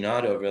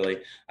aficionado, really.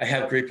 I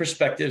have great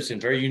perspectives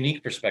and very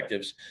unique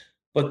perspectives,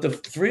 but the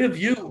three of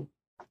you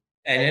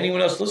and anyone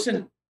else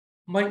listen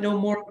might know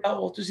more about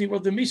Walt Disney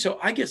World than me. So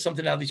I get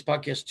something out of these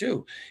podcasts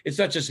too. It's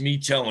not just me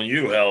telling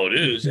you how it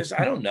is.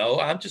 I don't know.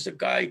 I'm just a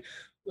guy.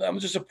 I'm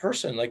just a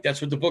person. Like, that's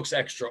what the book's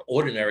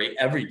extraordinary,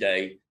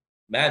 everyday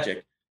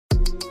magic.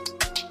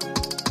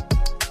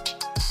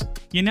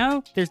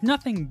 There's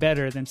nothing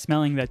better than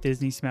smelling that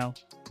Disney smell.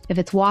 If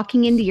it's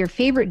walking into your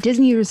favorite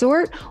Disney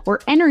resort or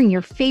entering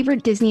your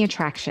favorite Disney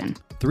attraction.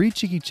 Three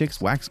Cheeky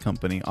Chicks Wax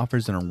Company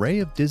offers an array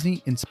of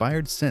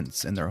Disney-inspired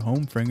scents in their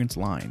home fragrance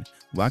line,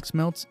 wax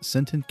melts,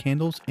 scented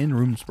candles, and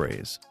room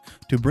sprays.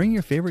 To bring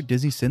your favorite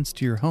Disney scents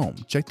to your home,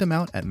 check them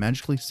out at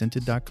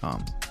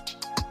magicallyscented.com.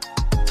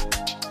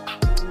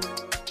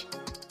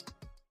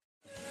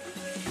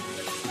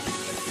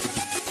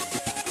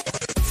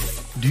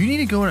 Do you need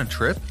to go on a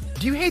trip?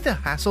 Do you hate the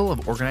hassle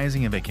of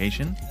organizing a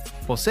vacation?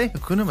 Well, say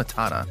Hakuna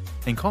Matata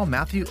and call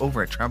Matthew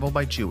over at Travel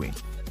by Chewy.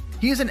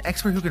 He is an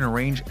expert who can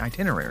arrange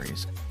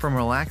itineraries from a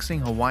relaxing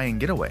Hawaiian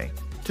getaway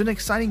to an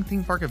exciting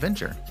theme park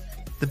adventure.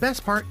 The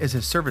best part is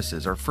his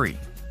services are free.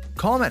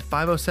 Call him at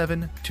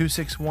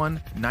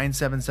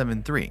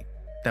 507-261-9773.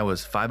 That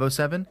was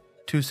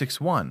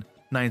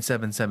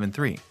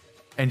 507-261-9773.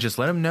 And just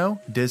let him know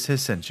Diz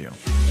has sent you.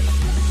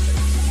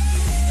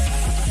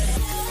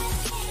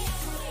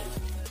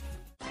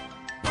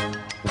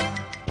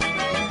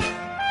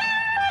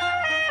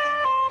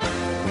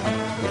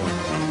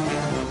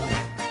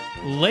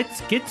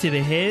 Let's get to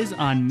the his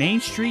on Main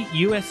Street,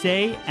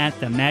 USA at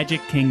the Magic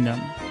Kingdom.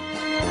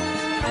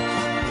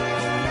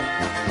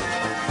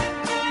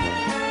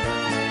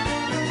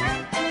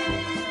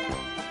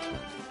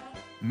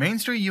 Main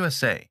Street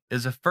USA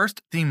is the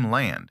first themed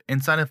land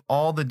inside of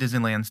all the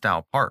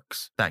Disneyland-style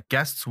parks that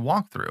guests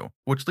walk through,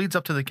 which leads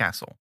up to the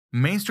castle.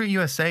 Main Street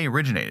USA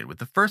originated with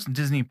the first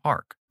Disney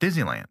park,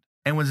 Disneyland,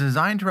 and was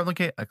designed to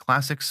replicate a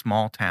classic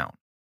small town.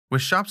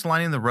 With shops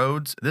lining the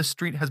roads, this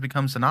street has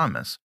become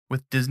synonymous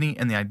with Disney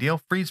and the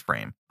ideal freeze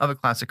frame of a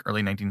classic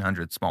early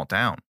 1900s small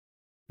town.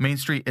 Main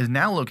Street is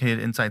now located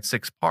inside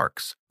 6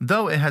 parks,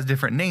 though it has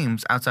different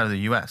names outside of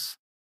the US.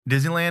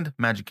 Disneyland,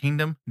 Magic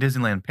Kingdom,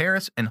 Disneyland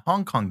Paris, and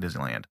Hong Kong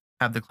Disneyland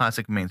have the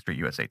classic Main Street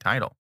USA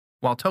title,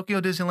 while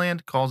Tokyo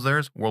Disneyland calls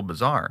theirs World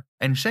Bazaar,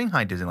 and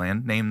Shanghai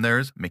Disneyland named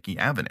theirs Mickey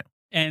Avenue.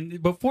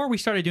 And before we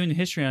started doing the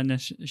history on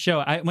this show,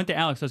 I went to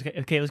Alex. I was like,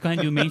 okay, let's go ahead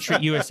and do Main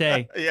Street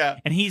USA. Yeah.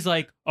 And he's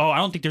like, oh, I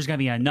don't think there's going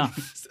to be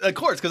enough. Of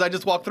course, because I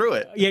just walked through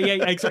it. Yeah,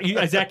 exactly.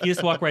 You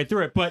just walk right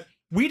through it. But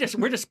we're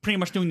just pretty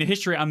much doing the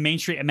history on Main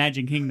Street at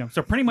Magic Kingdom.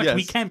 So pretty much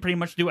we can pretty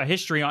much do a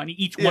history on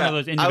each one of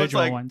those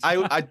individual ones. I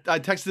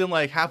texted him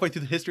like halfway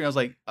through the history. I was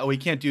like, oh, we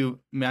can't do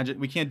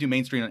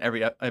Main Street on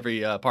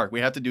every park.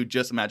 We have to do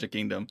just Magic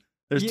Kingdom.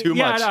 There's too much.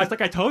 Yeah, no, it's like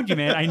I told you,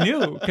 man. I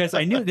knew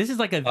this is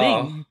like a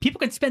thing. People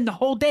can spend the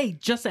whole day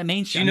just at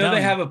Main Street. Do you know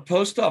they have a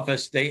post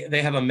office?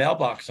 They have a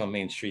mailbox on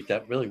Main Street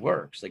that really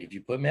works. Like if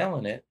you put mail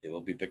in it, it will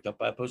be picked up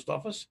by a post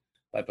office,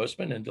 by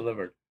postman, and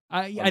delivered.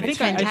 I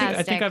think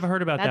I've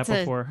heard about that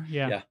before.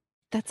 Yeah.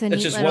 That's a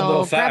neat just little one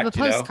little fact,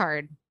 grab a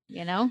postcard.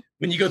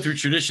 When you go through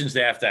traditions,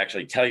 they have to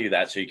actually tell you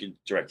that so you can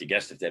direct the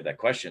guest if they have that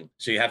question.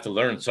 So you have to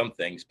learn some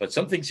things, but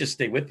some things just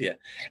stay with you.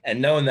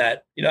 And knowing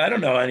that, I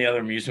don't know any other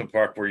amusement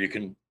park where you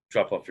can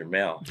drop off your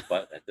mail,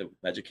 but at the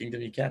Magic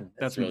Kingdom you can.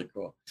 That's really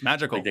cool. It's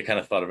magical. Like they kind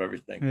of thought of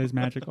everything. It is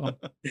magical.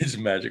 It's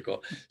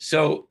magical.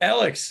 So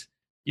Alex,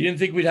 you didn't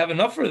think we'd have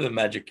enough for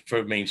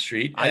Main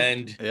Street,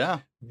 and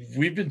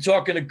we've been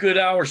talking a good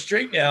hour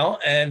straight now,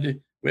 and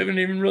we haven't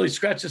even really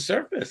scratched the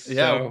surface.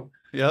 Yeah,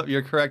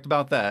 you're correct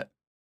about that.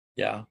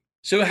 Yeah.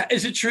 So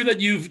is it true that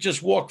you've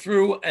just walked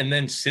through, and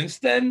then since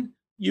then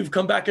you've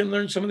come back and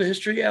learned some of the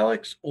history,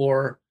 Alex,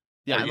 or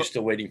are you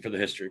still waiting for the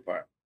history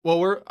part?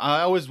 Well,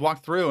 I always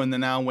walk through, and then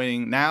now I'm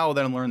waiting. Now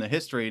that I'm learning the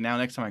history, now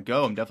next time I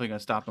go, I'm definitely going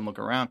to stop and look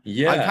around.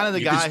 Yeah, I'm kind of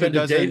the guy who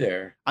doesn't.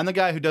 There. I'm the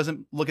guy who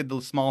doesn't look at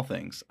the small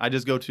things. I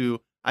just go to.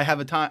 I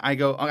have a time. I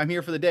go. I'm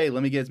here for the day.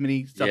 Let me get as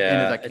many stuff in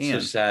as I can. It's so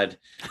sad,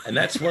 and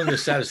that's one of the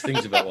saddest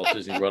things about Walt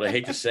Disney World. I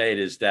hate to say it,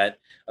 is that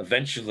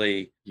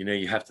eventually,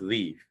 you have to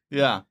leave.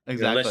 Yeah,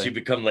 exactly. Unless you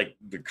become like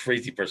the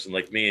crazy person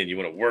like me, and you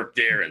want to work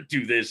there and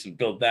do this and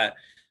build that.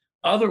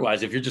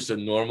 Otherwise, if you're just a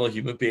normal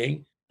human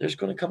being, there's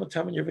going to come a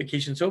time when your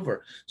vacation's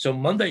over. So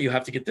Monday, you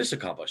have to get this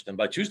accomplished. And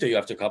by Tuesday, you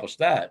have to accomplish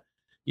that.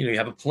 You know, you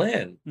have a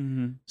plan.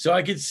 Mm-hmm. So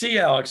I could see,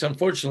 Alex,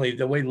 unfortunately,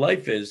 the way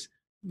life is,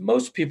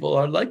 most people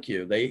are like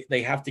you.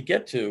 They have to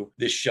get to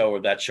this show or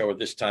that show or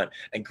this time.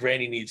 And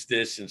Granny needs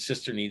this and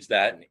sister needs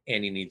that and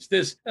Annie needs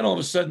this. And all of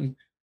a sudden,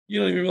 you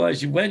don't even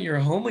realize you went, you're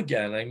home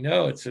again. I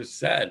know, it's so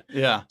sad.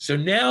 Yeah. So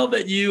now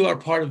that you are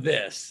part of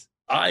this,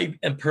 I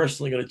am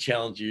personally going to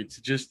challenge you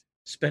to just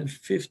spend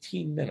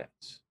 15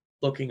 minutes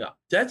looking up.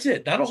 That's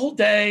it. Not a whole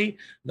day,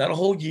 not a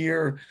whole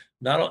year,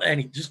 not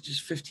any,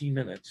 just 15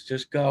 minutes.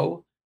 Just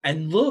go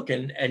and look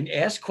and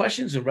ask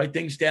questions and write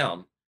things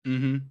down.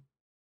 Mm-hmm.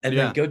 And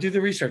Yeah. then go do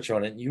the research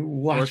on it. And you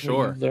watch For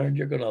sure. what you learned.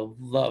 You're going to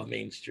love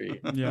Main Street.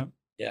 Yeah.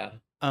 Yeah.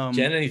 Um,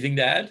 Jen, anything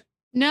to add?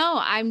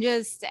 No, I'm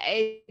just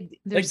Like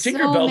there's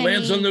Tinkerbell so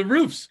lands on many- the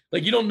roofs.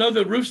 Like you don't know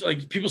the roofs.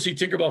 Like people see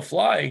Tinkerbell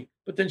fly,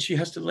 but then she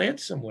has to land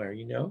somewhere,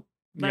 you know?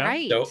 Yeah.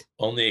 right. So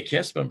only a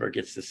cast member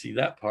gets to see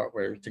that part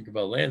where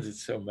Tinkerbell lands.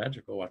 It's so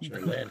magical watching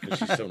her land because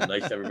she's so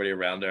nice to everybody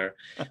around her.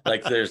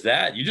 Like there's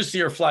that. You just see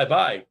her fly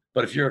by.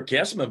 But if you're a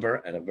cast member,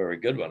 and a very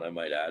good one, I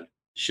might add,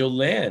 she'll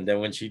land. And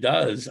when she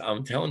does,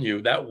 I'm telling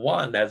you, that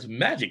wand has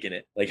magic in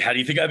it. Like, how do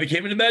you think I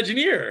became an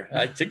Imagineer?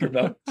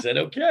 Tinkerbell said,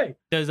 okay.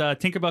 Does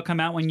Tinkerbell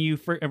come out when you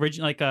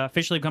originally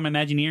officially become an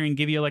Imagineer and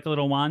give you like a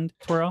little wand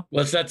twirl?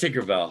 Well, it's not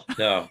Tinkerbell.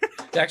 No.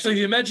 Actually,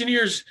 the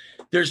Imagineers,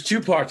 there's two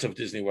parts of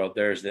Disney World.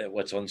 There's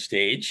what's on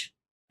stage,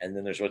 and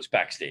then there's what's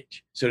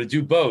backstage. So to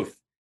do both,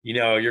 you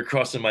know, you're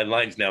crossing my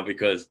lines now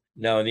because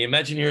no, in the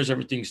Imagineers,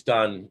 everything's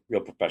done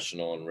real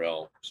professional and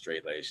real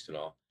straight-laced and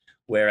all.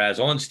 Whereas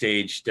on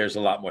stage, there's a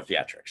lot more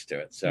theatrics to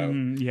it. So,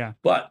 Yeah.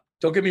 but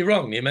don't get me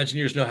wrong, the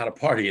Imagineers know how to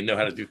party and know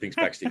how to do things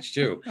backstage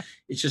too.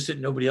 It's just that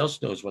nobody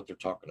else knows what they're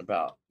talking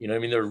about. You know what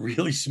I mean? They're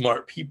really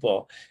smart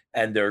people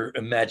and their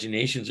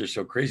imaginations are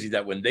so crazy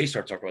that when they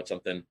start talking about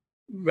something,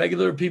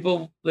 regular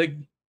people, like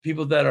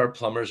people that are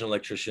plumbers and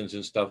electricians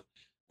and stuff,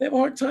 they have a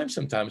hard time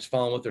sometimes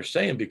following what they're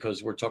saying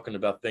because we're talking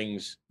about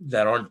things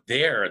that aren't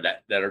there,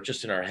 that are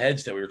just in our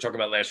heads that we were talking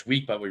about last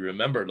week, but we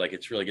remembered. Like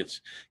it's really gets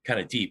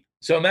kind of deep.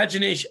 So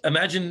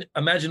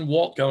imagine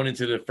Walt going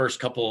into the first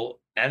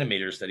couple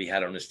animators that he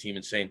had on his team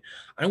and saying,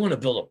 I want to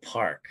build a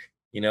park.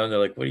 You know, and they're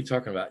like, what are you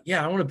talking about?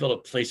 Yeah, I want to build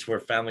a place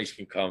where families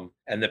can come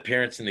and the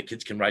parents and the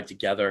kids can ride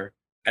together.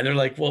 And they're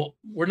like, well,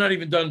 we're not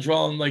even done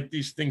drawing like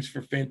these things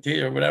for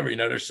Fantasia or whatever. You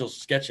know, they're still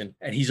sketching.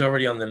 And he's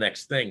already on the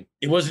next thing.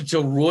 It wasn't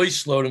until Roy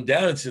slowed him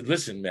down and said,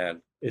 listen,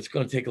 man, it's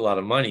going to take a lot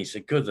of money. He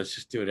said, good, let's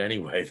just do it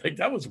anyway. Like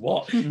that was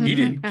Walt. He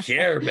didn't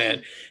care,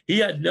 man. He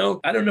had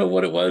I don't know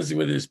what it was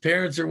with his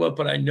parents or what,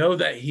 but I know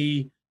that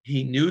he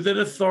knew that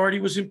authority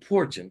was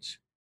important.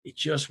 It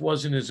just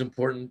wasn't as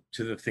important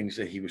to the things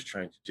that he was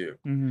trying to do.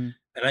 Mm-hmm.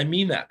 And I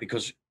mean that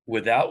because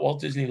without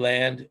Walt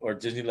Disneyland or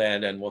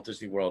Disneyland and Walt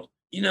Disney World,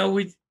 you know,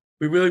 we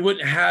really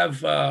wouldn't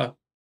have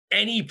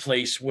any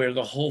place where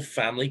the whole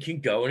family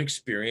can go and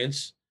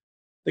experience.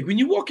 Like when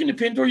you walk into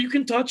Pandora, you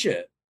can touch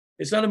it.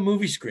 It's not a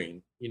movie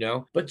screen, you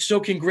know, but so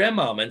can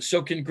grandmom and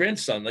so can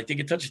grandson. Like they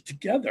can touch it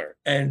together.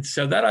 And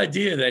so that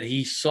idea that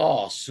he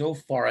saw so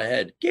far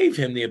ahead gave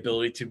him the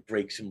ability to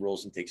break some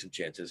rules and take some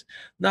chances,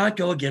 not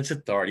go against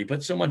authority,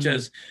 but so much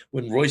as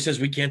when Roy says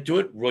we can't do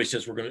it, Walt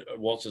says we're going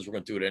to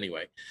do it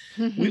anyway.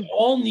 We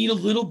all need a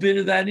little bit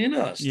of that in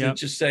us to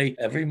just say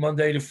every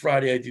Monday to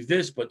Friday, I do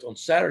this, but on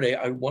Saturday,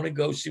 I want to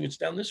go see what's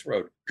down this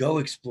road. Go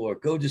explore,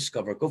 go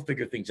discover, go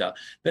figure things out.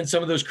 Then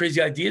some of those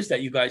crazy ideas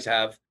that you guys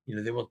have, you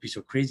know, they won't be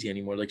so crazy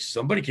anymore. Like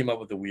somebody came up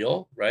with the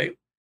wheel, right?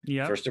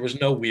 Yeah. First there was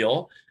no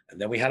wheel, and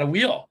then we had a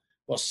wheel.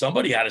 Well,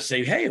 somebody had to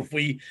say, hey, if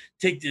we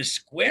take this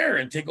square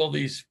and take all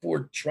these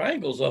 4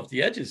 triangles off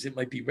the edges, it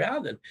might be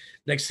round. And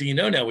next thing you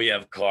know, now we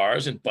have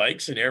cars and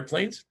bikes and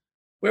airplanes.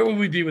 Where would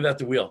we be without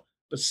the wheel?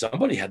 But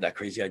somebody had that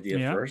crazy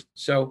idea first.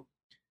 So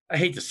I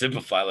hate to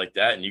simplify like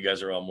that, and you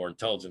guys are all more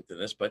intelligent than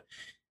this, but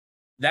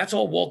that's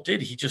all Walt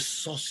did. He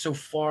just saw so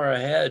far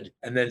ahead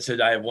and then said,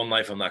 I have one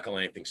life. I'm not going to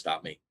let anything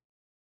stop me.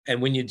 And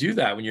when you do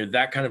that, when you're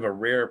that kind of a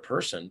rare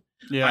person,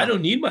 I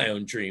don't need my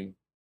own dream.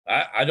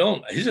 I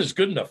don't. He's just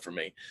good enough for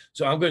me.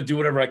 So I'm going to do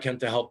whatever I can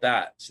to help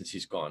that since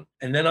he's gone.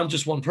 And then I'm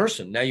just one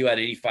person. Now you add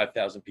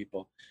 85,000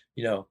 people,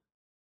 you know,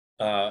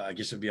 I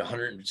guess it'd be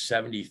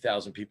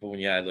 170,000 people when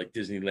you add like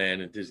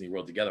Disneyland and Disney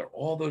World together.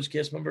 All those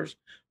cast members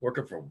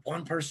working for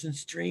one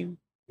person's dream.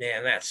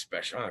 Man, that's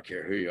special. I don't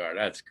care who you are.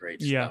 That's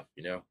great stuff,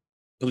 you know,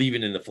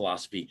 believing in the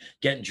philosophy,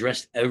 getting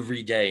dressed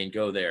every day and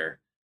go there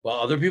while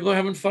other people are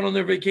having fun on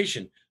their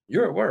vacation.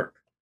 You're at work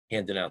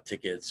handing out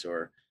tickets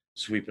or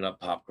sweeping up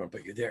popcorn,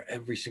 but you're there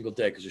every single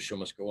day because the show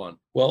must go on.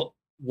 Well,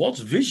 Walt's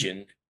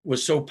vision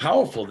was so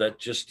powerful that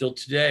just still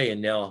today,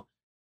 and now,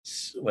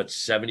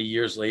 70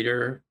 years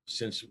later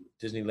since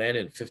Disneyland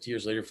and 50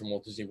 years later from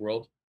Walt Disney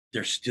World,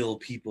 there's still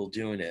people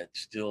doing it.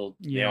 Still,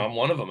 you know, I'm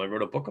one of them. I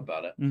wrote a book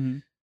about it. Mm-hmm.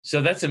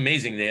 So that's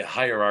amazing, the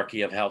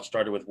hierarchy of how it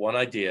started with one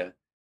idea,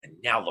 and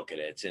now look at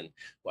it. It's in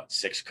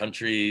 6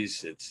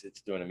 countries. It's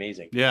doing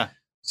amazing. Yeah.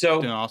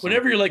 So awesome.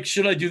 whenever you're like,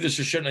 should I do this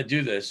or shouldn't I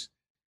do this?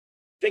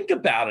 Think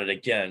about it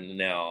again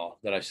now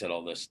that I said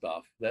all this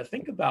stuff.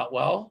 Think about,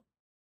 well,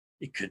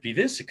 it could be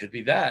this, it could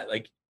be that.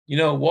 Like, you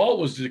know, Walt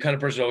was the kind of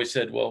person who always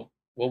said, well,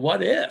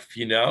 what if,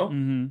 you know?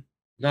 Mm-hmm.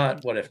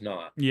 Not what if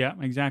not. Yeah,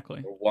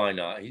 exactly. Or why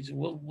not? He said,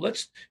 well,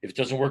 if it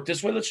doesn't work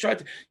this way, let's try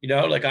it. You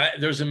know, like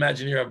there's an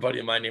Imagineer, a buddy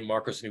of mine named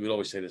Marcos, and he would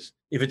always say this: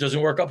 if it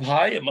doesn't work up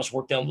high, it must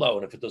work down low.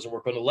 And if it doesn't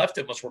work on the left,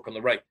 it must work on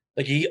the right.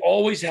 Like he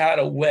always had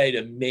a way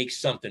to make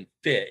something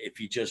fit if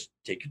you just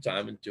take your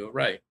time and do it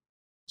right.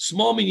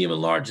 Small, medium,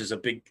 and large is a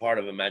big part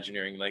of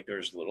Imagineering. Like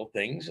there's little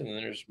things, and then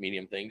there's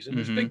medium things, and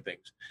there's big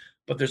things.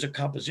 But there's a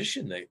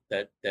composition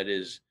that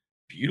is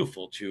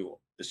beautiful to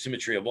the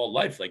symmetry of all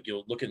life. Like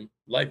you'll look in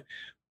life.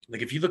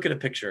 Like if you look at a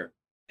picture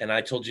and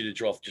I told you to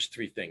draw just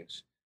 3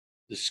 things,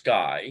 the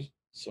sky,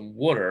 some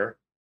water,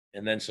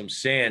 and then some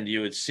sand,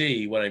 you would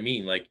see what I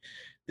mean. Like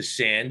the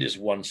sand is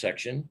one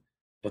section,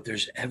 but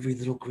there's every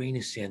little grain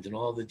of sand and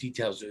all the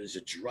details. Is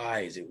it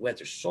dry? Is it wet?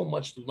 There's so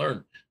much to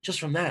learn just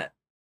from that.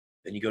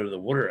 Then you go to the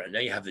water and now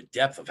you have the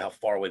depth of how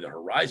far away the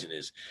horizon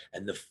is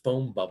and the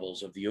foam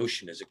bubbles of the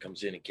ocean as it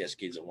comes in and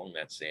cascades along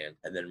that sand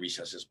and then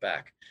recesses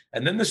back.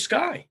 And then the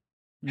sky.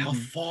 How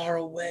far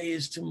away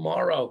is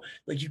tomorrow?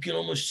 Like you can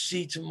almost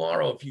see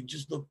tomorrow if you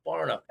just look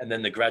far enough. And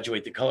then they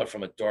graduate the color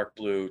from a dark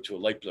blue to a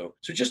light blue.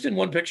 So just in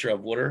one picture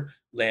of water,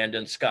 land,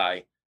 and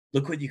sky,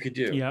 look what you could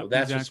do. Yeah, well,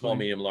 that's exactly. what small,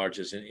 medium, large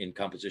is in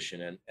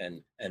composition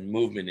and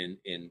movement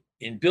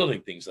in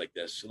building things like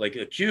this. Like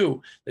a queue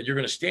that you're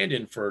going to stand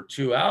in for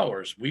 2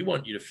 hours, we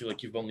want you to feel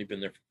like you've only been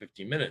there for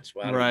 15 minutes.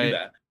 Well, how do we do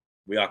that?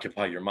 We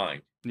occupy your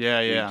mind.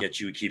 Yeah.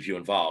 We keep you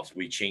involved.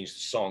 We change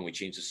the song, we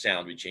change the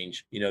sound, we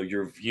change, you know,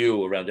 your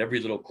view around every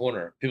little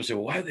corner. People say,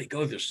 well, why do they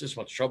go there's this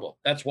much trouble?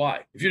 That's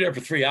why. If you're there for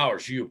 3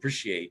 hours, you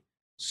appreciate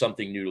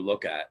something new to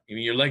look at. I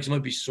mean, your legs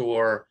might be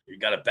sore, you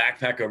got a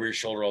backpack over your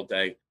shoulder all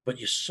day, but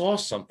you saw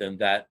something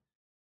that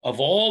of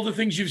all the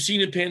things you've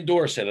seen in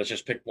Pandora, say, let's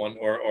just pick one,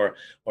 or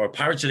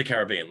Pirates of the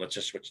Caribbean, let's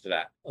just switch to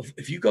that.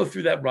 If you go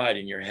through that ride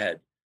in your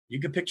head, you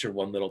can picture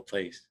one little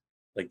place.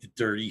 Like the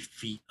dirty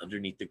feet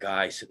underneath the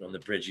guy sitting on the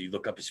bridge. You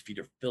look up, his feet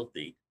are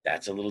filthy.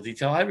 That's a little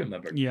detail I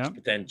remember. Yeah.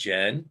 But then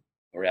Jen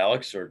or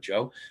Alex or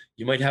Joe,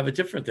 you might have a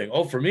different thing.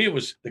 Oh, for me, it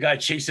was the guy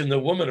chasing the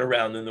woman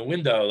around in the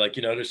window. Like,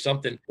 you know, there's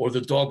something, or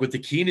the dog with the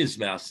key in his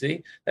mouth.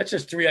 See, that's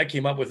just 3 I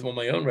came up with on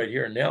my own right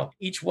here and now.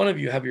 Each one of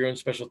you have your own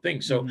special thing.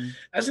 So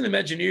as an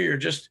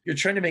Imagineer, you're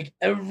trying to make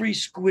every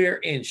square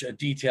inch a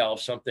detail of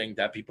something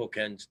that people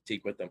can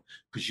take with them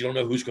because you don't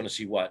know who's going to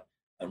see what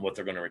and what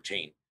they're going to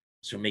retain.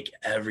 So make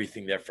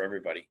everything there for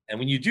everybody. And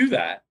when you do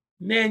that,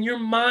 man, your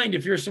mind,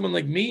 if you're someone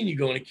like me and you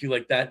go in a queue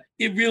like that,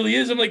 it really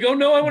is. I'm like, oh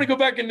no, I want to go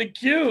back in the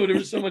queue. There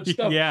was so much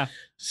stuff. Yeah.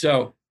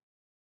 So,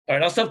 all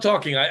right, I'll stop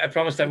talking. I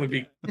promised that would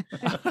be,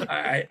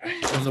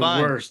 I'm the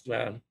worst,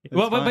 man.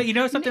 Well, but you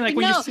know something like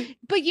when you see,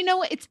 but you know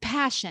what? It's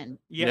passion.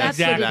 Yeah, That's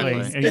what exactly.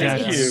 it is.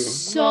 Thank you. It's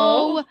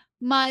so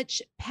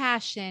much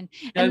passion,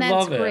 and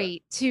that's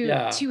great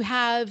to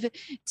have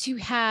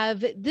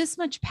this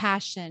much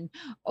passion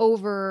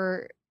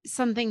over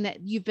something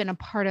that you've been a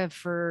part of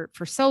for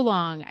so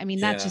long. I mean,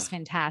 that's just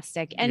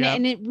fantastic. And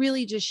and it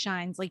really just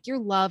shines, like your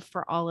love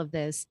for all of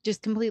this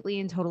just completely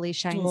and totally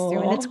shines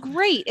through. And it's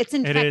great. It's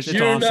infectious. It's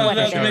You're awesome. not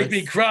allowed to make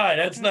me cry.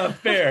 That's not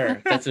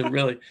fair. That's a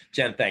really,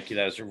 Jen, thank you.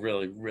 That was a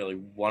really, really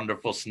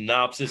wonderful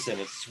synopsis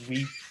and a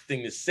sweet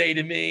thing to say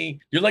to me.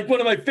 You're like one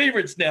of my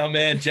favorites now,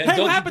 man. Jen, Hey,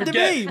 don't what happened to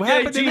forget. me? What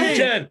happened to me?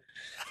 Jen.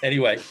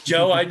 Anyway,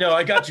 Joe, I know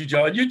I got you,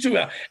 Joe, and you too.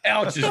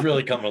 Alex is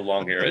really coming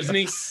along here, isn't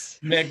he?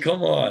 Man,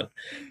 come on.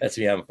 That's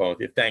me having fun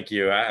with you. Thank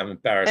you. I'm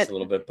embarrassed a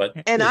little bit, but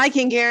and I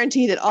can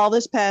guarantee that all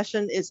this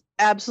passion is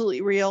absolutely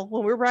real.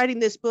 When we're writing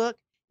this book,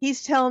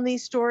 he's telling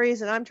these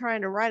stories, and I'm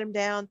trying to write them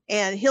down,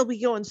 and he'll be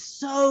going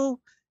so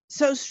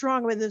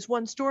strong with this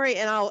one story,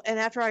 and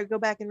after I go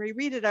back and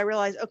reread it, I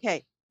realize,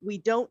 okay, we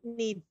don't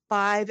need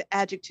 5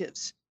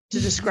 adjectives to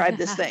describe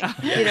this thing.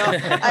 You know,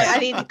 I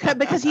need to,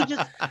 because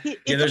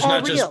there's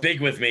not real. Just big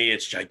with me.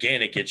 It's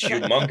gigantic. It's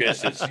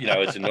humongous. It's, you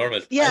know, it's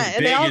enormous. Yeah.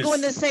 And they all go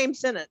in the same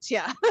sentence.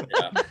 Yeah.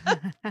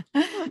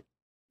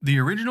 The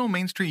original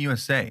Main Street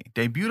USA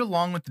debuted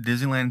along with the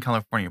Disneyland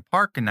California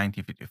Park in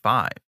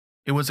 1955.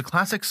 It was a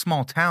classic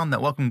small town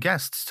that welcomed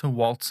guests to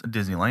Walt's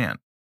Disneyland.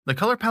 The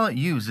color palette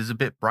used is a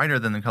bit brighter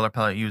than the color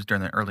palette used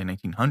during the early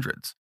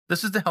 1900s.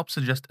 This is to help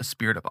suggest a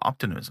spirit of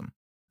optimism.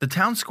 The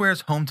town square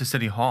is home to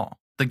City Hall,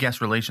 the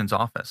guest relations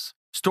office.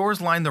 Stores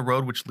line the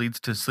road which leads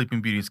to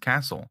Sleeping Beauty's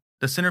castle,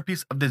 the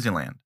centerpiece of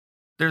Disneyland.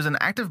 There's an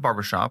active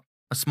barbershop,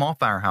 a small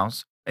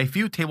firehouse, a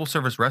few table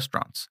service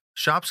restaurants,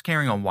 shops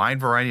carrying a wide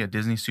variety of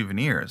Disney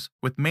souvenirs,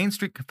 with Main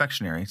Street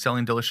Confectionery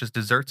selling delicious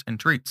desserts and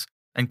treats,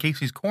 and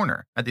Casey's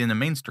Corner at the end of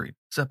Main Street,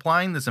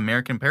 supplying this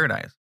American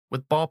paradise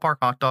with ballpark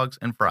hot dogs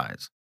and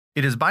fries.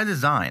 It is by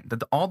design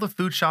that all the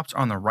food shops are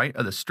on the right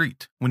of the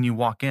street when you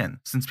walk in,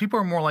 since people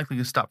are more likely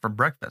to stop for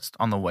breakfast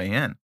on the way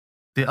in.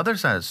 The other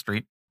side of the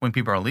street, when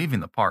people are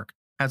leaving the park,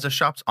 has the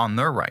shops on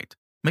their right,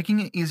 making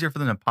it easier for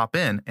them to pop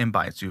in and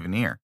buy a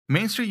souvenir.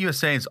 Main Street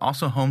USA is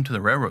also home to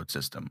the railroad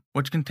system,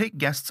 which can take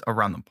guests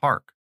around the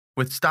park,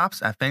 with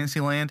stops at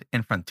Fantasyland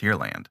and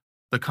Frontierland.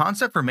 The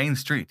concept for Main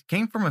Street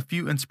came from a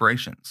few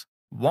inspirations.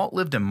 Walt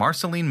lived in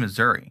Marceline,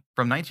 Missouri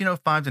from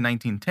 1905 to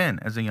 1910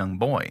 as a young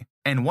boy.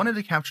 and wanted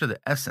to capture the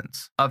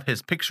essence of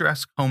his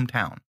picturesque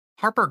hometown.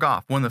 Harper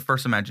Goff, one of the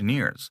first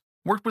Imagineers,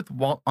 worked with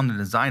Walt on the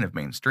design of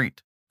Main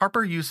Street.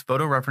 Harper used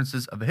photo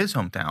references of his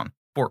hometown,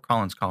 Fort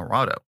Collins,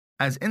 Colorado,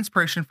 as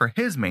inspiration for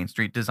his Main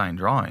Street design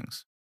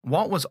drawings.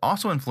 Walt was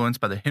also influenced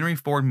by the Henry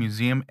Ford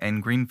Museum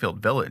and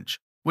Greenfield Village,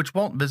 which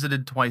Walt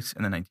visited twice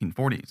in the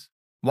 1940s.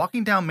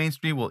 Walking down Main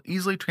Street will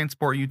easily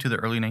transport you to the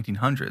early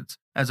 1900s,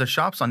 as the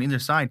shops on either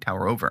side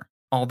tower over.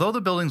 Although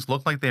the buildings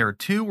look like they are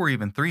 2 or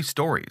even 3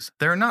 stories,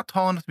 they are not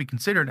tall enough to be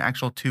considered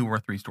actual 2 or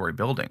 3-story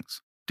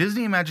buildings.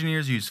 Disney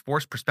Imagineers use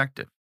forced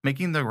perspective,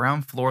 making the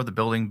ground floor of the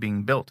building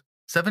being built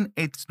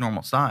 7/8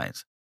 normal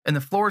size, and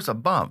the floors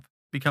above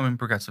becoming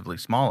progressively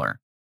smaller.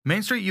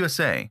 Main Street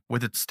USA,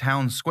 with its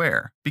town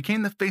square,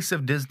 became the face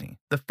of Disney,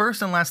 the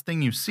first and last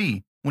thing you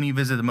see when you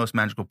visit the most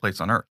magical place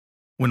on Earth.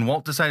 When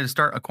Walt decided to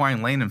start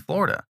acquiring land in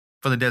Florida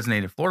for the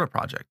designated Florida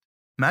project,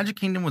 Magic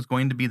Kingdom was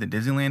going to be the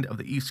Disneyland of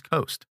the East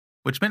Coast,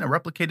 which meant a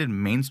replicated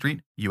Main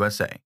Street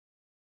USA.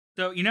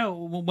 So,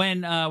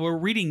 when we're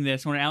reading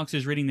this, when Alex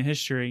is reading the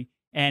history,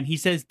 and he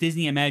says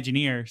Disney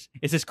Imagineers,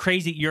 it's just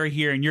crazy you're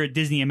here and you're a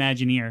Disney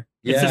Imagineer.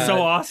 It's just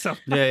so awesome.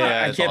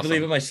 Yeah, I can't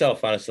believe it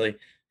myself, honestly.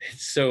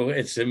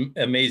 It's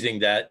amazing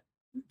that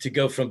to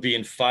go from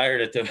being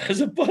fired as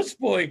a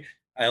busboy,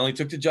 I only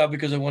took the job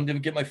because I wanted to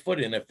get my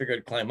foot in. I figured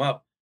I'd climb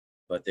up,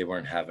 but they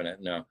weren't having it.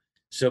 No.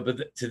 So,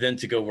 but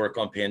to go work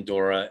on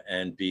Pandora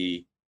and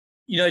be,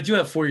 I do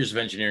have 4 years of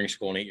engineering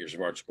school and 8 years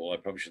of art school. I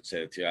probably should say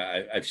that too.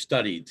 I've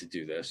studied to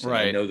do this.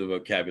 Right. I know the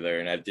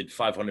vocabulary, and I did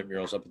 500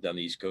 murals up and down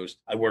the East Coast.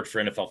 I worked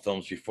for NFL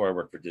Films before I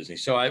worked for Disney.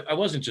 So I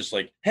wasn't just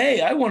like,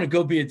 hey, I want to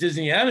go be a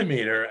Disney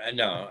animator.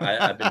 No,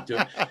 I've been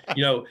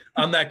doing,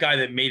 I'm that guy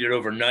that made it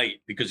overnight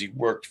because he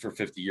worked for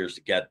 50 years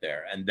to get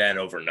there. And then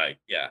overnight.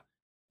 Yeah.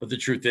 But the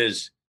truth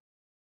is,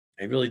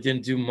 I really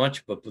didn't do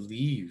much but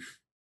believe.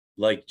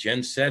 Like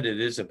Jen said,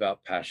 it is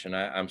about passion.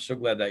 I'm so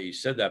glad that you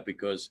said that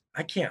because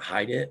I can't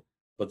hide it.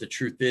 But the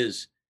truth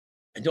is,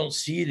 I don't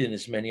see it in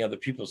as many other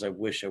people as I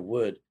wish I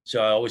would.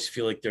 So I always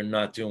feel like they're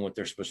not doing what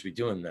they're supposed to be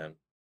doing then.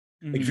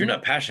 Mm-hmm. Like if you're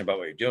not passionate about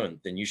what you're doing,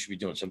 then you should be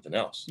doing something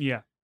else.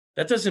 Yeah.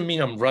 That doesn't mean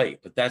I'm right,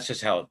 but that's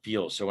just how it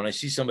feels. So when I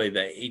see somebody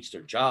that hates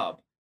their job,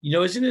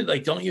 isn't it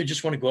like, don't you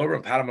just want to go over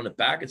and pat them on the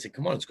back and say,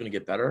 come on, it's going to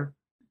get better?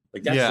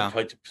 Like that's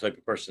the type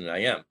of person that I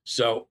am.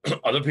 So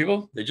other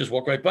people, they just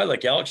walk right by,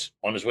 like Alex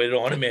on his way to the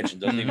Haunted Mansion,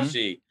 doesn't even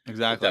see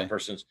exactly that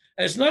person's.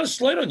 And it's not a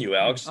slight on you,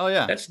 Alex. Oh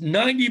yeah, that's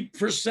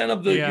 90%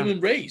 of the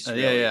human race.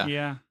 Really.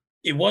 Yeah.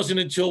 It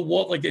wasn't until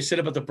Walt, like they said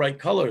about the bright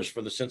colors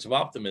for the sense of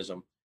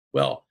optimism.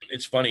 Well,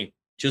 it's funny.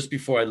 Just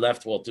before I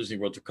left Walt Disney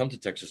World to come to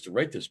Texas to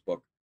write this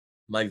book,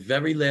 my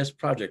very last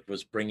project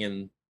was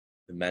bringing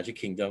the Magic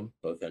Kingdom,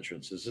 both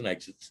entrances and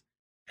exits,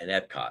 and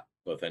Epcot,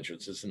 both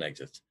entrances and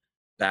exits,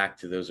 back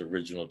to those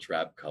original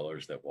drab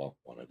colors that Walt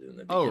wanted in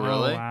the beginning. Oh,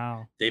 really? Oh,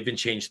 wow. They've been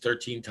changed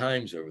 13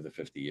 times over the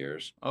 50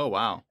 years. Oh,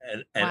 wow.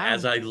 And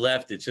as I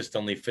left, it's just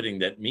only fitting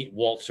that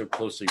Walt so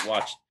closely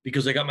watched,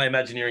 because I got my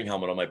Imagineering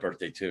helmet on my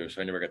birthday too.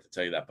 So I never got to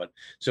tell you that. But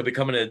so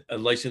becoming a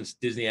licensed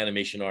Disney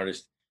animation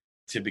artist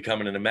to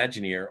becoming an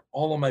Imagineer,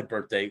 all on my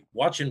birthday,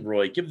 watching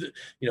Roy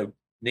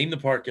name the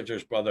park after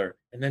his brother,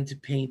 and then to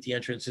paint the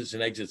entrances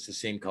and exits the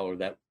same color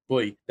that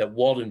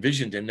Walt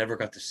envisioned and never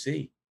got to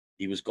see.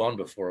 He was gone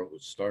before it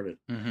was started.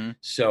 Mm-hmm.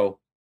 So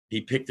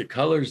he picked the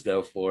colors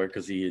though for it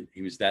because he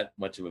was that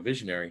much of a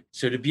visionary.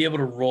 So to be able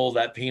to roll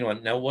that paint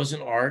on, now it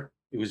wasn't art.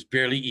 It was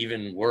barely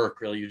even work,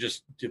 really. You're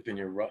just dipping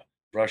your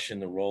brush in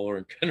the roller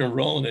and kind of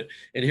rolling it.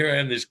 And here I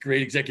am, this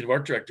great executive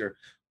art director,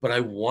 but I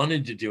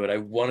wanted to do it. I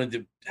wanted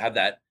to have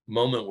that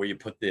moment where you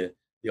put the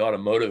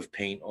automotive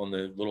paint on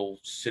the little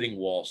sitting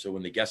wall. So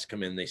when the guests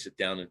come in, they sit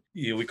down and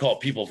we call it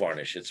people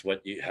varnish. It's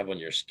what you have on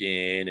your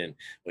skin and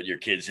what your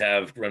kids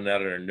have running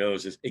out of their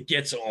noses. It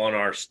gets on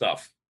our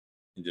stuff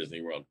in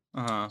Disney World.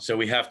 Uh-huh. So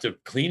we have to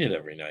clean it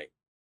every night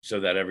so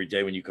that every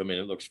day when you come in,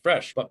 it looks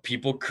fresh. But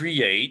people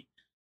create,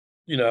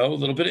 a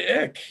little bit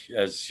of ick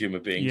as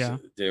human beings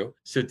do.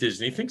 So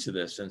Disney thinks of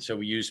this. And so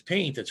we use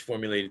paint that's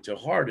formulated to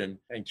harden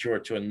and cure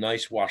to a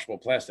nice washable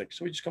plastic.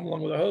 So we just come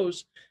along with a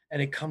hose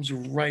and it comes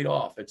right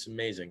off. It's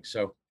amazing.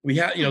 So we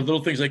have,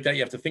 little things like that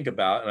you have to think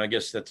about. And I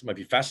guess that might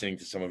be fascinating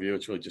to some of you.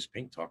 It's really just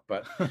paint talk,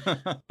 but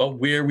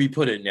where we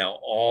put it now,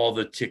 all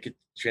the ticket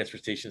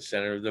transportation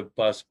center, the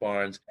bus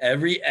barns,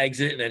 every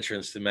exit and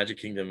entrance to Magic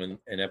Kingdom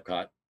and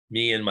Epcot,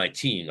 me and my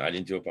team, I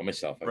didn't do it by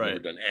myself. I've never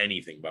done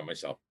anything by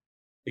myself.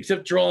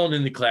 Except drawing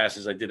in the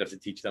classes, I did have to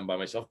teach them by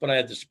myself, but I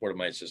had the support of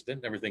my assistant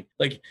and everything.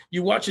 Like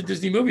you watch a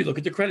Disney movie, look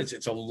at the credits.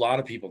 It's a lot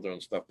of people doing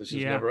stuff. This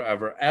has never,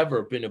 ever,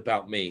 ever been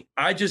about me.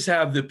 I just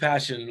have the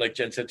passion, like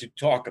Jen said, to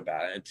talk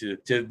about it and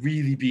to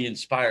really be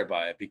inspired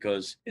by it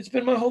because it's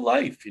been my whole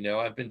life.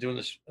 I've been doing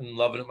this and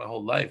loving it my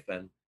whole life.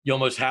 And you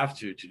almost have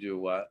to do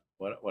what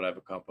I've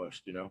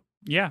accomplished,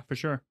 Yeah, for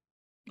sure.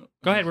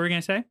 Go ahead. What were you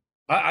going to say?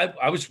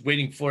 I was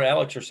waiting for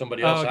Alex or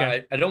somebody else.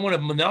 Okay. I don't want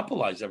to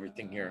monopolize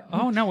everything here.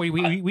 Oh no,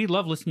 we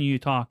love listening to you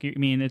talk. I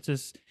mean, it's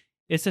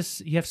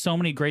just you have so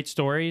many great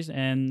stories,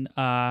 and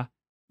well,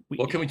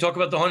 can we talk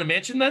about the Haunted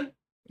Mansion then?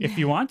 If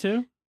you want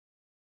to.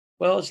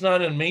 Well, it's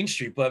not on Main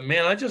Street, but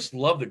man, I just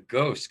love the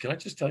Ghost. Can I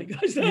just tell you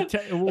guys that?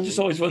 I just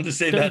always wanted to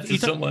say that to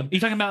someone. You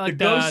talking about like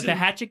the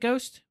Hatchet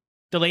Ghost?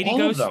 The Lady all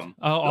Ghost? Of them.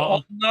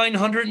 All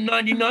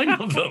 999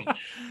 of them.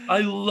 I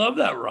love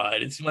that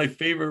ride. It's my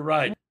favorite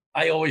ride.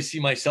 I always see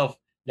myself.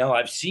 Now,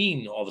 I've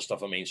seen all the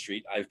stuff on Main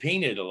Street. I've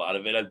painted a lot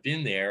of it. I've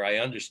been there. I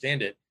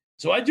understand it.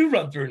 So I do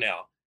run through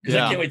now because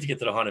I can't wait to get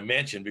to the Haunted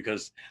Mansion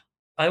because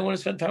I want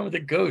to spend time with the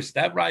Ghost.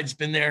 That ride's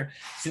been there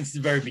since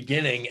the very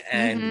beginning,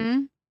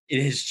 and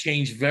it has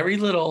changed very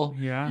little.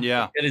 Yeah.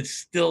 And it's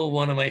still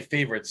one of my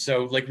favorites.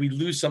 So, like, we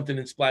lose something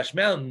in Splash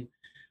Mountain.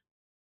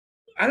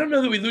 I don't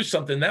know that we lose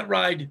something. That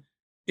ride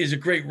is a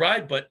great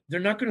ride, but they're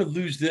not going to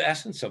lose the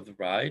essence of the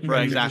ride. Right,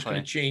 They're exactly. just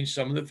going to change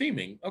some of the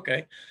theming.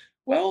 Okay.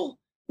 Well,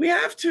 we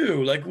have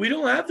to. Like, we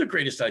don't have the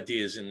greatest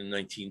ideas in the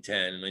 1910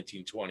 and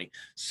 1920.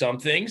 Some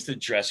things, the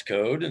dress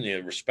code and the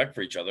respect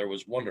for each other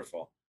was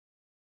wonderful.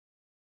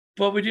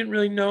 But we didn't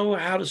really know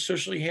how to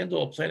socially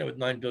handle a planet with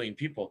 9 billion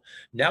people.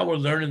 Now we're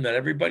learning that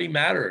everybody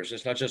matters.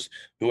 It's not just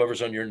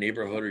whoever's on your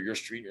neighborhood or your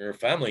street or your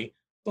family.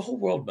 The whole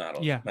world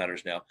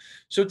matters now.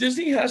 So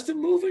Disney has to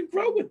move and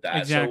grow with that.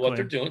 Exactly. So what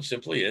they're doing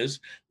simply is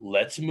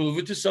let's move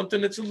it to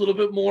something that's a little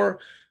bit more,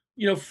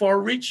 far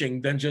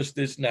reaching than just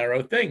this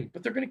narrow thing.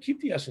 But they're going to keep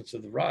the essence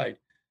of the ride.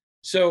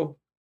 So,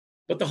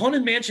 but the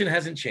Haunted Mansion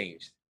hasn't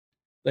changed.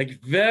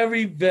 Like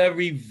very,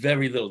 very,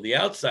 very little. The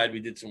outside we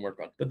did some work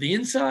on, but the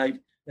inside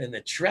and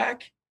the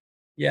track,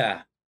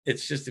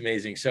 it's just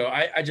amazing. So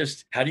I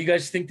just, how do you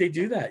guys think they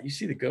do that? You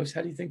see the Ghost,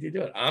 how do you think they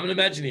do it? I'm an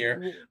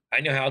Imagineer.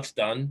 I know how it's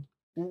done.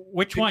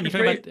 Which one? You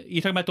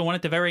talking about the one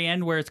at the very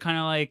end where it's kind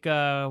of like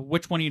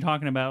which one are you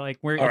talking about? Like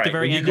where at the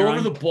very end you go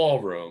over the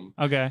ballroom.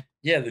 Okay.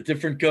 Yeah, the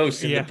different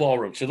ghosts in the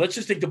ballroom. So let's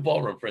just take the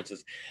ballroom, for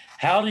instance.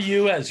 How do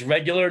you, as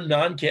regular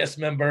non-cast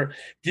member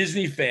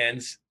Disney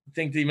fans,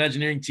 think the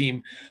Imagineering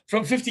team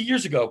from 50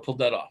 years ago pulled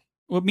that off?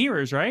 Well,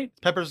 mirrors, right?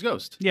 Pepper's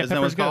Ghost. Yeah, Isn't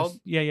Pepper's that what it's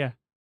Ghost. called?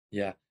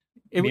 Yeah.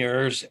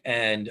 Mirrors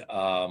and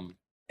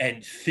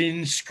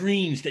thin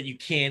screens that you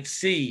can't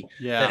see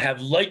that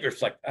have light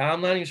reflect.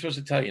 I'm not even supposed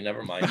to tell you.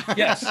 Never mind.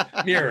 Yes,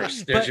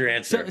 mirrors. There's your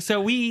answer.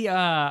 So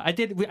I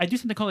do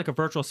something called like a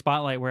virtual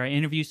spotlight where I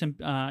interview some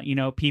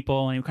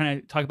people and kind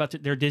of talk about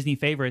their Disney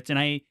favorites. And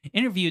I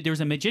interviewed, there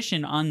was a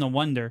magician on the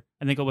Wonder.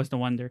 I think it was the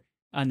Wonder,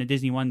 on the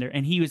Disney Wonder,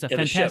 and he was a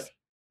fantastic.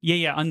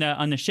 On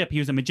the ship. He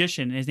was a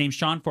magician. And his name's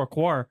Sean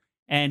Fourquart.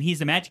 And he's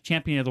the Magic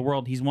Champion of the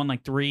world. He's won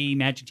like 3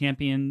 Magic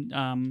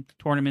Champion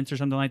tournaments or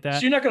something like that.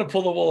 So you're not going to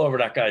pull the wool over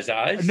that guy's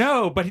eyes.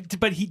 No, but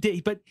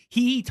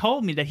he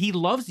told me that he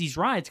loves these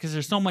rides because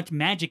there's so much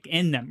magic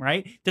in them,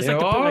 right? Just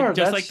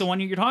like the one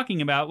you're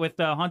talking about with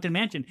Haunted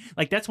Mansion.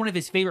 Like that's one of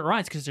his favorite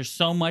rides because there's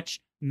so much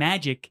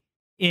magic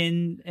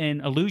in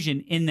an illusion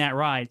in that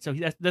ride. So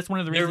that's one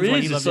of the reasons why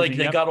he loves it. It's like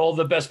they got all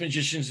the best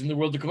magicians in the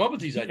world to come up with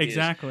these ideas.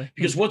 Exactly.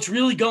 Because what's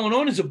really going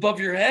on is above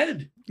your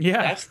head.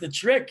 Yeah. That's the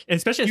trick.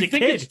 Especially as a kid. You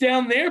think it's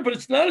down there, but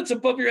it's not. It's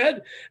above your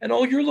head. And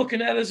all you're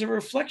looking at is a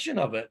reflection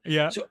of it.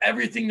 Yeah. So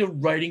everything, the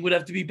writing would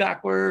have to be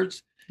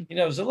backwards.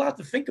 There's a lot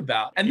to think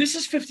about. And this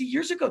is 50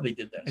 years ago they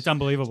did this. It's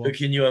unbelievable. So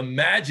can you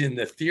imagine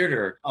the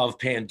theater of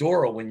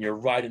Pandora when you're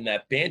riding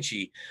that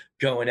Banshee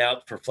going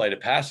out for Flight of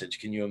Passage?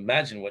 Can you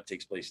imagine what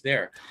takes place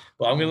there?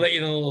 Well, I'm going to let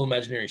you know a little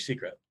imaginary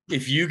secret.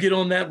 If you get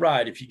on that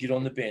ride, if you get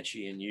on the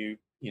Banshee and you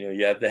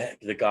have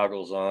the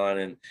goggles on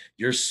and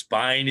your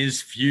spine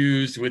is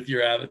fused with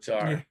your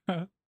avatar,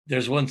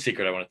 there's one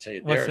secret I want to tell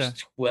you.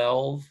 There's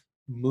 12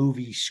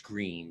 movie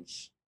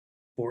screens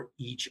for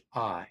each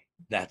eye.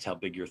 That's how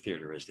big your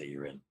theater is that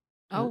you're in.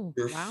 Oh,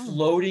 you're wow.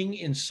 floating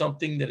in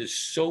something that is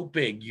so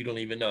big you don't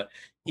even know it.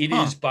 It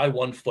is by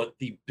 1 foot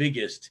the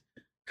biggest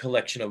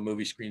collection of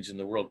movie screens in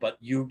the world. But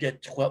you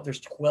get 12.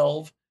 There's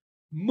 12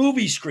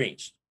 movie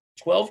screens,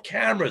 12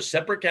 cameras,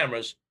 separate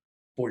cameras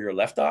for your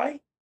left eye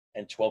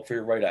and 12 for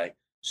your right eye.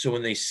 So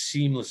when they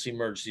seamlessly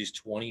merge these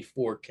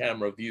 24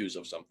 camera views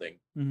of something,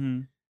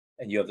 and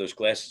you have those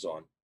glasses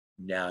on,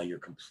 now you're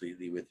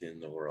completely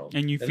within the world.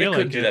 And you they feel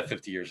couldn't like do that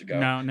 50 years ago.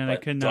 No, they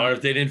couldn't. Darn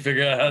if they didn't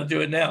figure out how to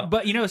do it now.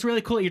 But it's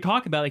really cool that you're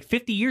talking about like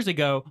 50 years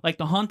ago, like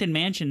the Haunted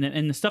Mansion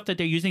and the stuff that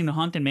they're using in the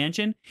Haunted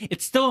Mansion.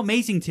 It's still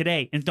amazing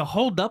today, and to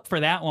hold up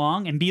for that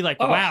long and be like,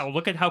 wow,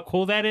 look at how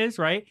cool that is,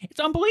 right? It's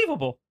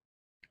unbelievable.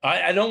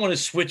 I don't want to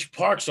switch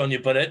parks on you,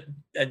 but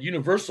at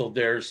Universal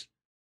there's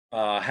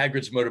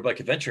Hagrid's Motorbike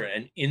Adventure,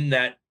 and in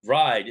that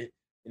ride,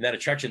 in that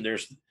attraction,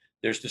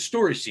 there's the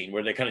story scene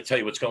where they kind of tell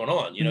you what's going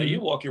on. You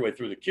walk your way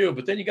through the queue,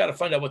 but then you got to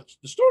find out what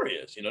the story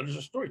is. There's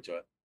a story to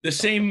it. The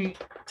same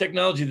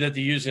technology that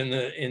they use in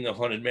the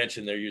Haunted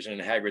Mansion, they're using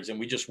in Hagrid's, and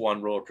we just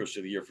won Roller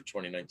Coaster of the Year for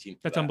 2019.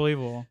 That's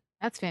unbelievable.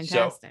 That's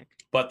fantastic.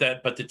 But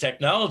the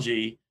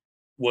technology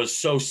was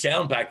so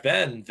sound back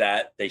then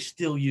that they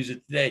still use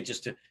it today.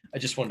 I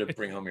just wanted to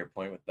bring home your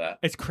point with that.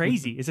 It's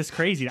crazy. It's just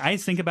crazy. I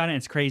just think about it and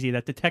it's crazy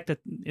that the tech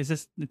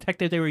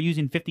that they were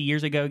using 50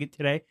 years ago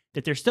today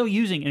that they're still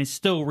using and it's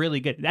still really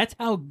good. That's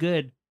how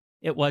good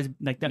it was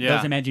like that. Yeah.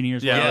 Those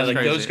Imagineers. Yeah, were. Yeah, that's like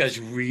crazy. those guys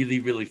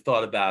really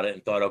thought about it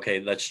and thought, okay,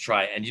 let's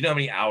try it. And you know how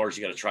many hours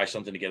you got to try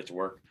something to get it to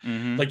work?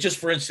 Mhm. Like, just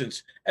for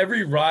instance,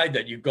 every ride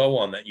that you go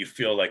on that you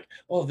feel like,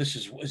 oh,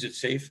 is it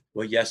safe?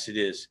 Well, yes, it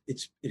is.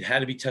 It had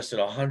to be tested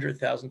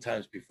 100,000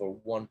 times before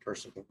one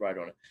person could ride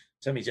on it.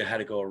 So that means you had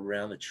to go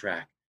around the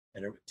track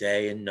and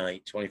day and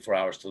night, 24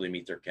 hours till they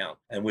meet their count,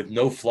 and with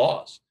no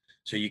flaws.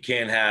 So you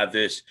can't have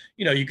this,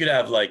 you could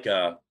have like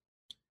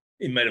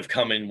it might have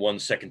come in 1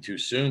 second too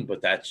soon,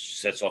 but that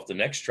sets off the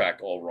next track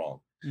all wrong.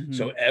 Mhm.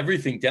 So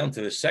everything down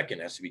to the second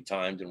has to be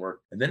timed and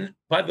worked. And then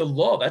by the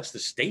law, that's the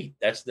state.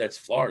 That's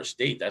Florida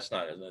state. That's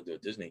not nothing to do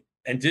with Disney.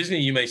 And Disney,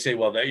 you may say,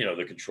 well, they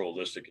control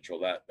this, they control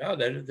that. No,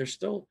 they're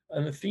still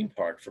in a theme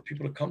park for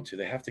people to come to.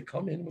 They have to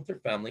come in with their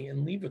family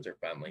and leave with their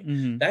family.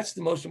 Mhm. That's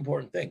the most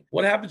important thing.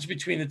 What happens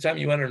between the time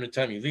you enter and the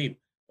time you leave?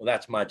 Well,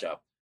 that's my job.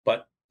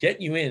 But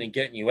getting you in and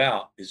getting you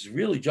out is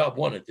really job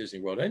one at Disney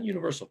World and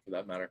Universal for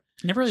that matter.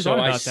 Never really So thought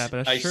I about that, but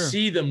that's I true.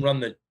 see them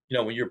run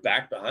when you're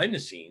back behind the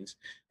scenes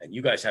and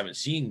you guys haven't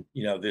seen,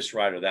 this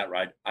ride or that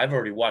ride. I've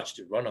already watched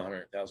it run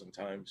 100,000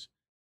 times.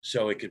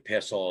 So it could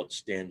pass all its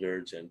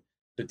standards.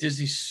 But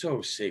Disney's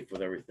so safe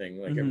with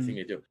everything, like everything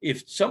they do.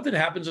 If something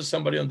happens to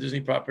somebody on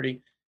Disney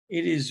property,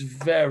 it is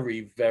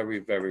very, very,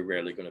 very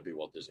rarely going to be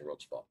Walt Disney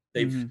World's fault.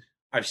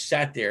 I've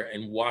sat there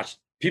and watched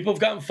people have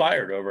gotten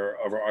fired over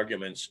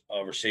arguments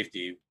over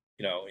safety,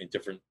 in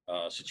different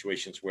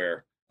situations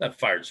where not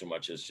fired so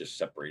much as just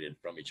separated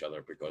from each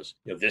other because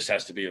this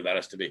has to be or that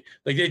has to be.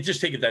 Like they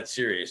just take it that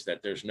serious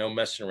that there's no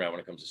messing around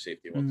when it comes to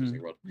safety at Walt Disney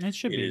World. It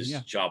should be. It is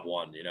Yeah. job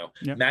one.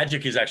 Yep.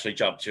 Magic is actually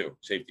job two.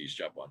 Safety is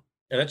job one,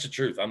 and that's the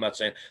truth. I'm not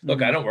saying,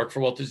 look, I don't work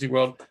for Walt Disney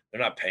World.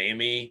 They're not paying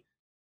me.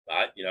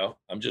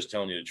 I'm just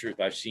telling you the truth.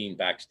 I've seen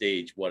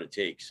backstage what it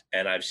takes,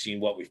 and I've seen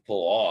what we've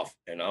pulled off,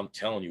 and I'm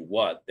telling you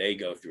what they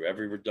go through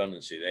every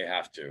redundancy they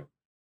have to.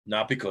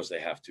 Not because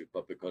they have to,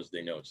 but because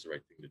they know it's the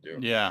right thing to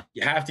do. Yeah.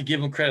 You have to give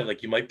them credit.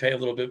 Like you might pay a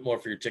little bit more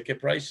for your ticket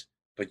price,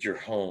 but you're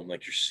home,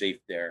 like you're safe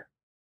there.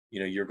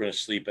 You're going to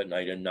sleep at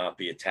night and not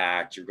be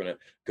attacked. You're going to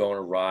go on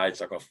a ride. It's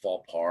not going to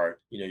fall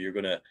apart. You're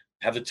going to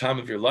have the time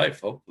of your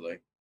life, hopefully.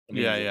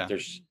 Yeah.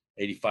 There's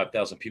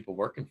 85,000 people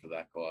working for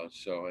that cause.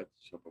 So it's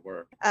hope it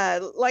works.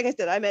 Like I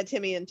said, I met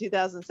Timmy in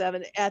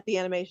 2007 at the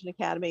Animation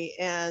Academy,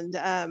 and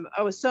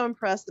I was so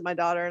impressed that my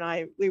daughter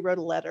and we wrote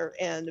a letter,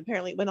 and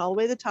apparently it went all the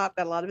way to the top,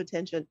 got a lot of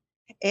attention,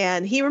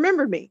 and he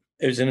remembered me.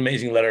 It was an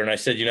amazing letter, and I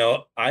said,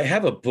 I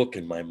have a book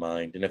in my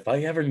mind, and if I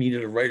ever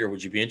needed a writer,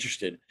 would you be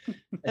interested?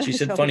 And she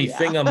said, Oh, funny yeah.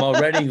 thing, I'm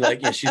already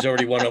she's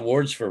already won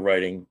awards for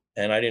writing,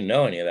 and I didn't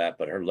know any of that,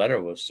 but her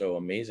letter was so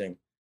amazing.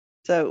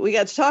 So we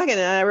got to talking,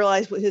 and I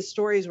realized his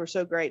stories were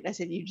so great. And I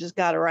said, "You just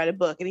got to write a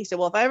book." And he said,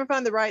 "Well, if I ever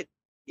find the right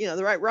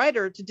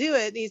writer to do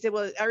it," and he said,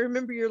 "Well, I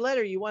remember your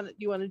letter. You want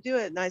to do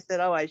it?" And I said,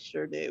 "Oh, I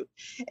sure do."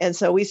 And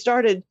so we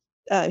started.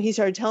 He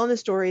started telling the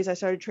stories. I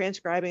started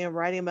transcribing and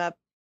writing them up,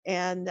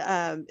 and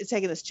it's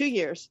taken us 2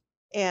 years.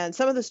 And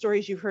some of the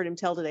stories you've heard him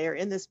tell today are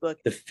in this book.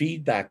 The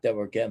feedback that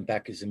we're getting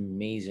back is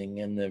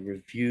amazing, and the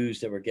reviews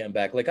that we're getting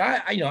back. Like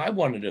I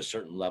wanted a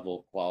certain level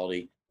of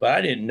quality. But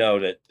I didn't know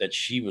that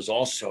she was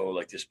also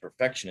like this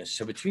perfectionist.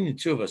 So between the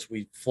two of us,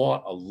 we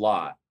fought a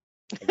lot.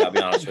 I gotta be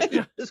honest with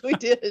you. Yes, we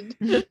did.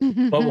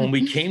 But when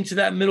we came to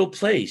that middle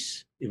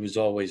place, it was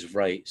always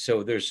right. So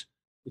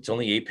it's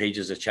only 8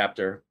 pages a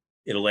chapter.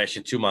 It'll last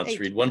you 2 months. 8.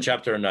 Read one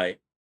chapter a night.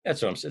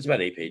 That's what I'm saying. It's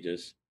about 8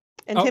 pages.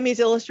 And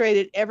Timmy's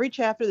illustrated every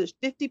chapter. There's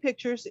 50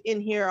 pictures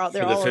in here.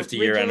 They're For the all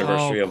 50-year original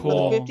anniversary of for the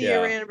Walt.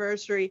 50-year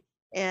anniversary.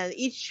 And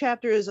each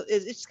chapter is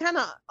it's kind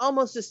of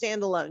almost a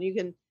standalone. You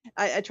can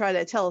I try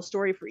to tell a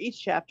story for each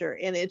chapter,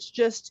 and it's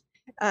just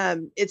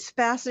it's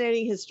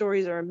fascinating. His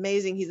stories are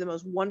amazing. He's the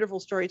most wonderful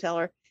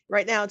storyteller.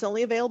 Right now, it's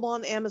only available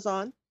on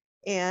Amazon.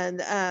 And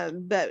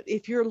but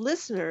if your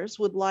listeners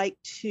would like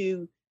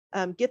to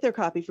get their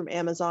copy from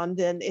Amazon,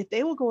 then if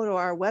they will go to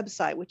our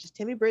website, which is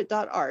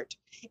timmybritt.art,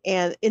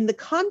 and in the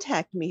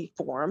contact me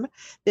form,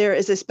 there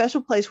is a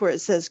special place where it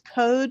says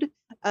code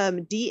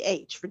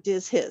DH for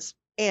Diz His.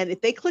 And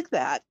if they click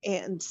that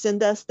and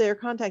send us their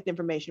contact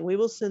information, we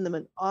will send them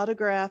an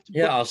autographed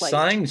Yeah, I'll bookplate.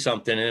 sign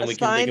something and they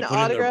can put it in their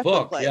autographed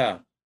book. bookplate. Yeah.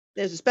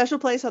 There's a special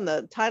place on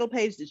the title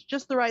page that's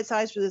just the right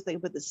size for this. They can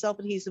put the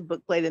self-adhesive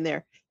bookplate in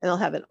there, and they'll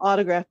have an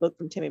autographed book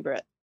from Timmy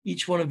Britt.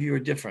 Each one of you are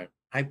different.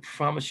 I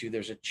promise you,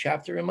 there's a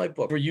chapter in my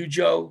book for you,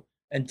 Joe,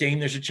 and Dane.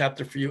 There's a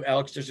chapter for you,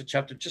 Alex. There's a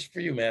chapter just for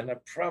you, man. I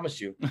promise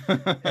you.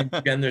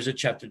 And Jen, there's a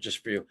chapter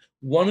just for you.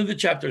 One of the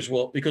chapters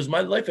will, because my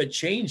life had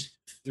changed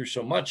through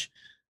so much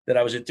that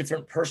I was a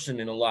different person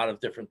in a lot of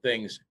different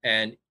things,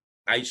 and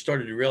I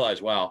started to realize,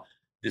 wow,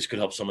 this could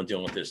help someone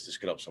dealing with this. This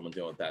could help someone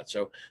dealing with that.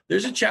 So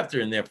there's a chapter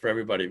in there for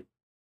everybody.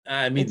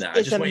 I mean that. I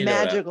It's just a want you to know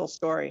that. magical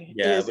story.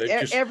 Yeah, It is. but it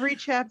just- Every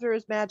chapter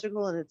is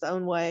magical in its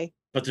own way.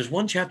 But there's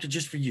one chapter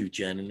just for you,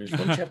 Jen, and there's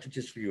one chapter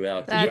just for you,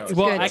 Alex. That's You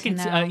know, Well, good I to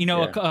can,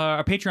 know. Yeah.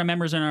 our Patreon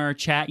members in our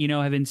chat,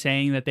 have been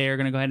saying that they are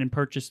going to go ahead and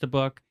purchase the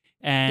book.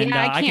 And Yeah,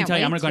 I I can can't tell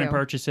you, I'm going wait to go ahead and to.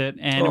 purchase it.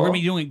 And we're going to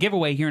Oh. be doing a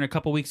giveaway here in a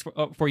couple weeks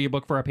for your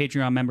book for our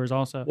Patreon members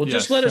also. Well, Yes,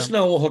 just let us so-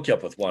 know. We'll hook you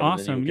up with one. And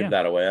then Awesome, you can yeah. give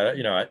that away.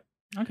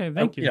 Okay,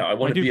 thank you. I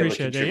want to do be able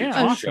to appreciate it. contribute Yeah, to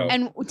the awesome. show.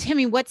 And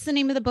Timmy, what's the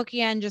name of the book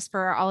again, just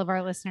for all of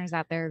our listeners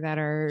out there that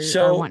are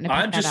So wanting to pick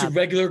I'm that just a up?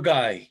 regular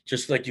guy,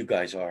 just like you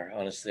guys are.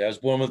 Honestly, I was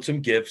born with some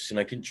gifts and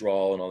I can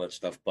draw and all that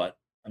stuff, but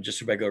I'm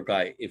just a regular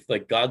guy. If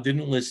like God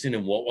didn't listen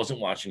and Walt wasn't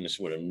watching, this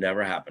would have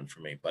never happened for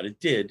me, but it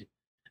did.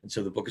 And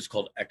so the book is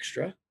called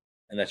Extra,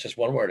 and that's just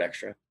one word,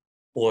 extra.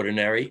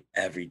 Ordinary,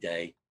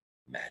 everyday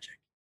magic.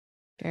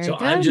 Very So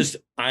good.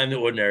 I'm the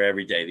ordinary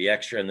everyday, the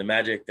extra and the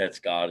magic, that's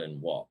God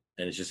and Walt.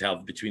 And it's just how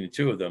between the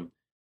two of them,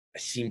 I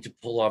seem to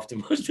pull off the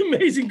most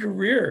amazing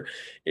career.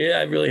 Yeah,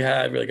 I really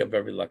got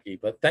very lucky.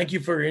 But thank you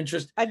for your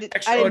interest. I didn't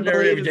Extraordinary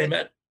believe everyday him.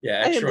 Matt.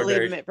 Yeah, I didn't believe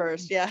extraordinary. him at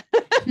first. Yeah.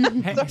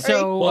 Hey, Sorry.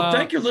 so, Well,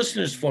 thank your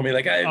listeners for me.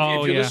 Like, if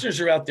Oh, your yeah. listeners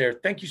are out there,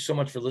 thank you so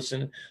much for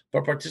listening,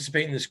 for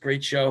participating in this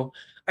great show.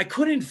 I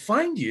couldn't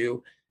find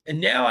you,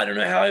 and now I don't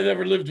know how I've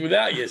ever lived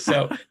without you.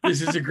 So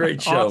this is a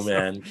great show, Awesome.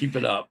 man. Keep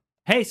it up.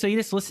 Hey, so you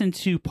just listened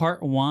to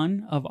part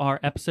 1 of our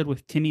episode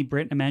with Timmy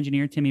Britt,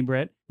 Imagineer Timmy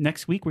Britt.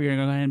 Next week, we're going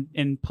to go ahead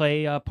and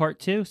play part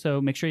 2.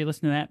 So make sure you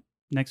listen to that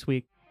next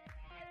week.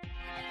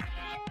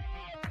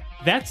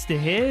 That's The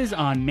Hiz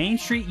on Main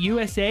Street,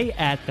 USA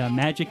at the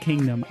Magic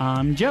Kingdom.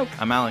 I'm Joe.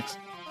 I'm Alex.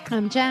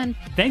 I'm Jen.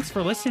 Thanks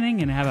for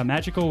listening and have a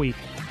magical week.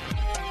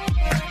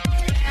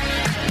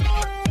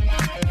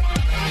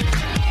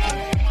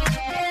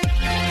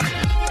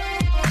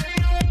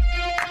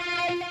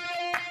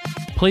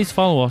 Please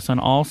follow us on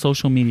all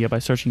social media by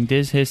searching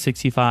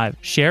DizHiz65.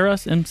 Share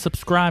us and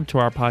subscribe to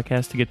our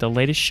podcast to get the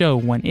latest show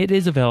when it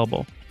is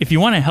available. If you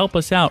want to help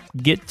us out,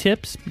 get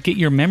tips, get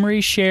your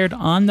memories shared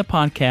on the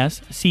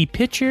podcast, see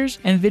pictures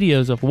and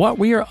videos of what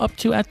we are up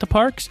to at the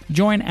parks,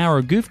 join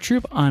our goof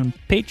troop on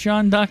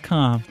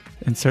patreon.com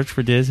and search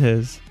for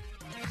DizHiz.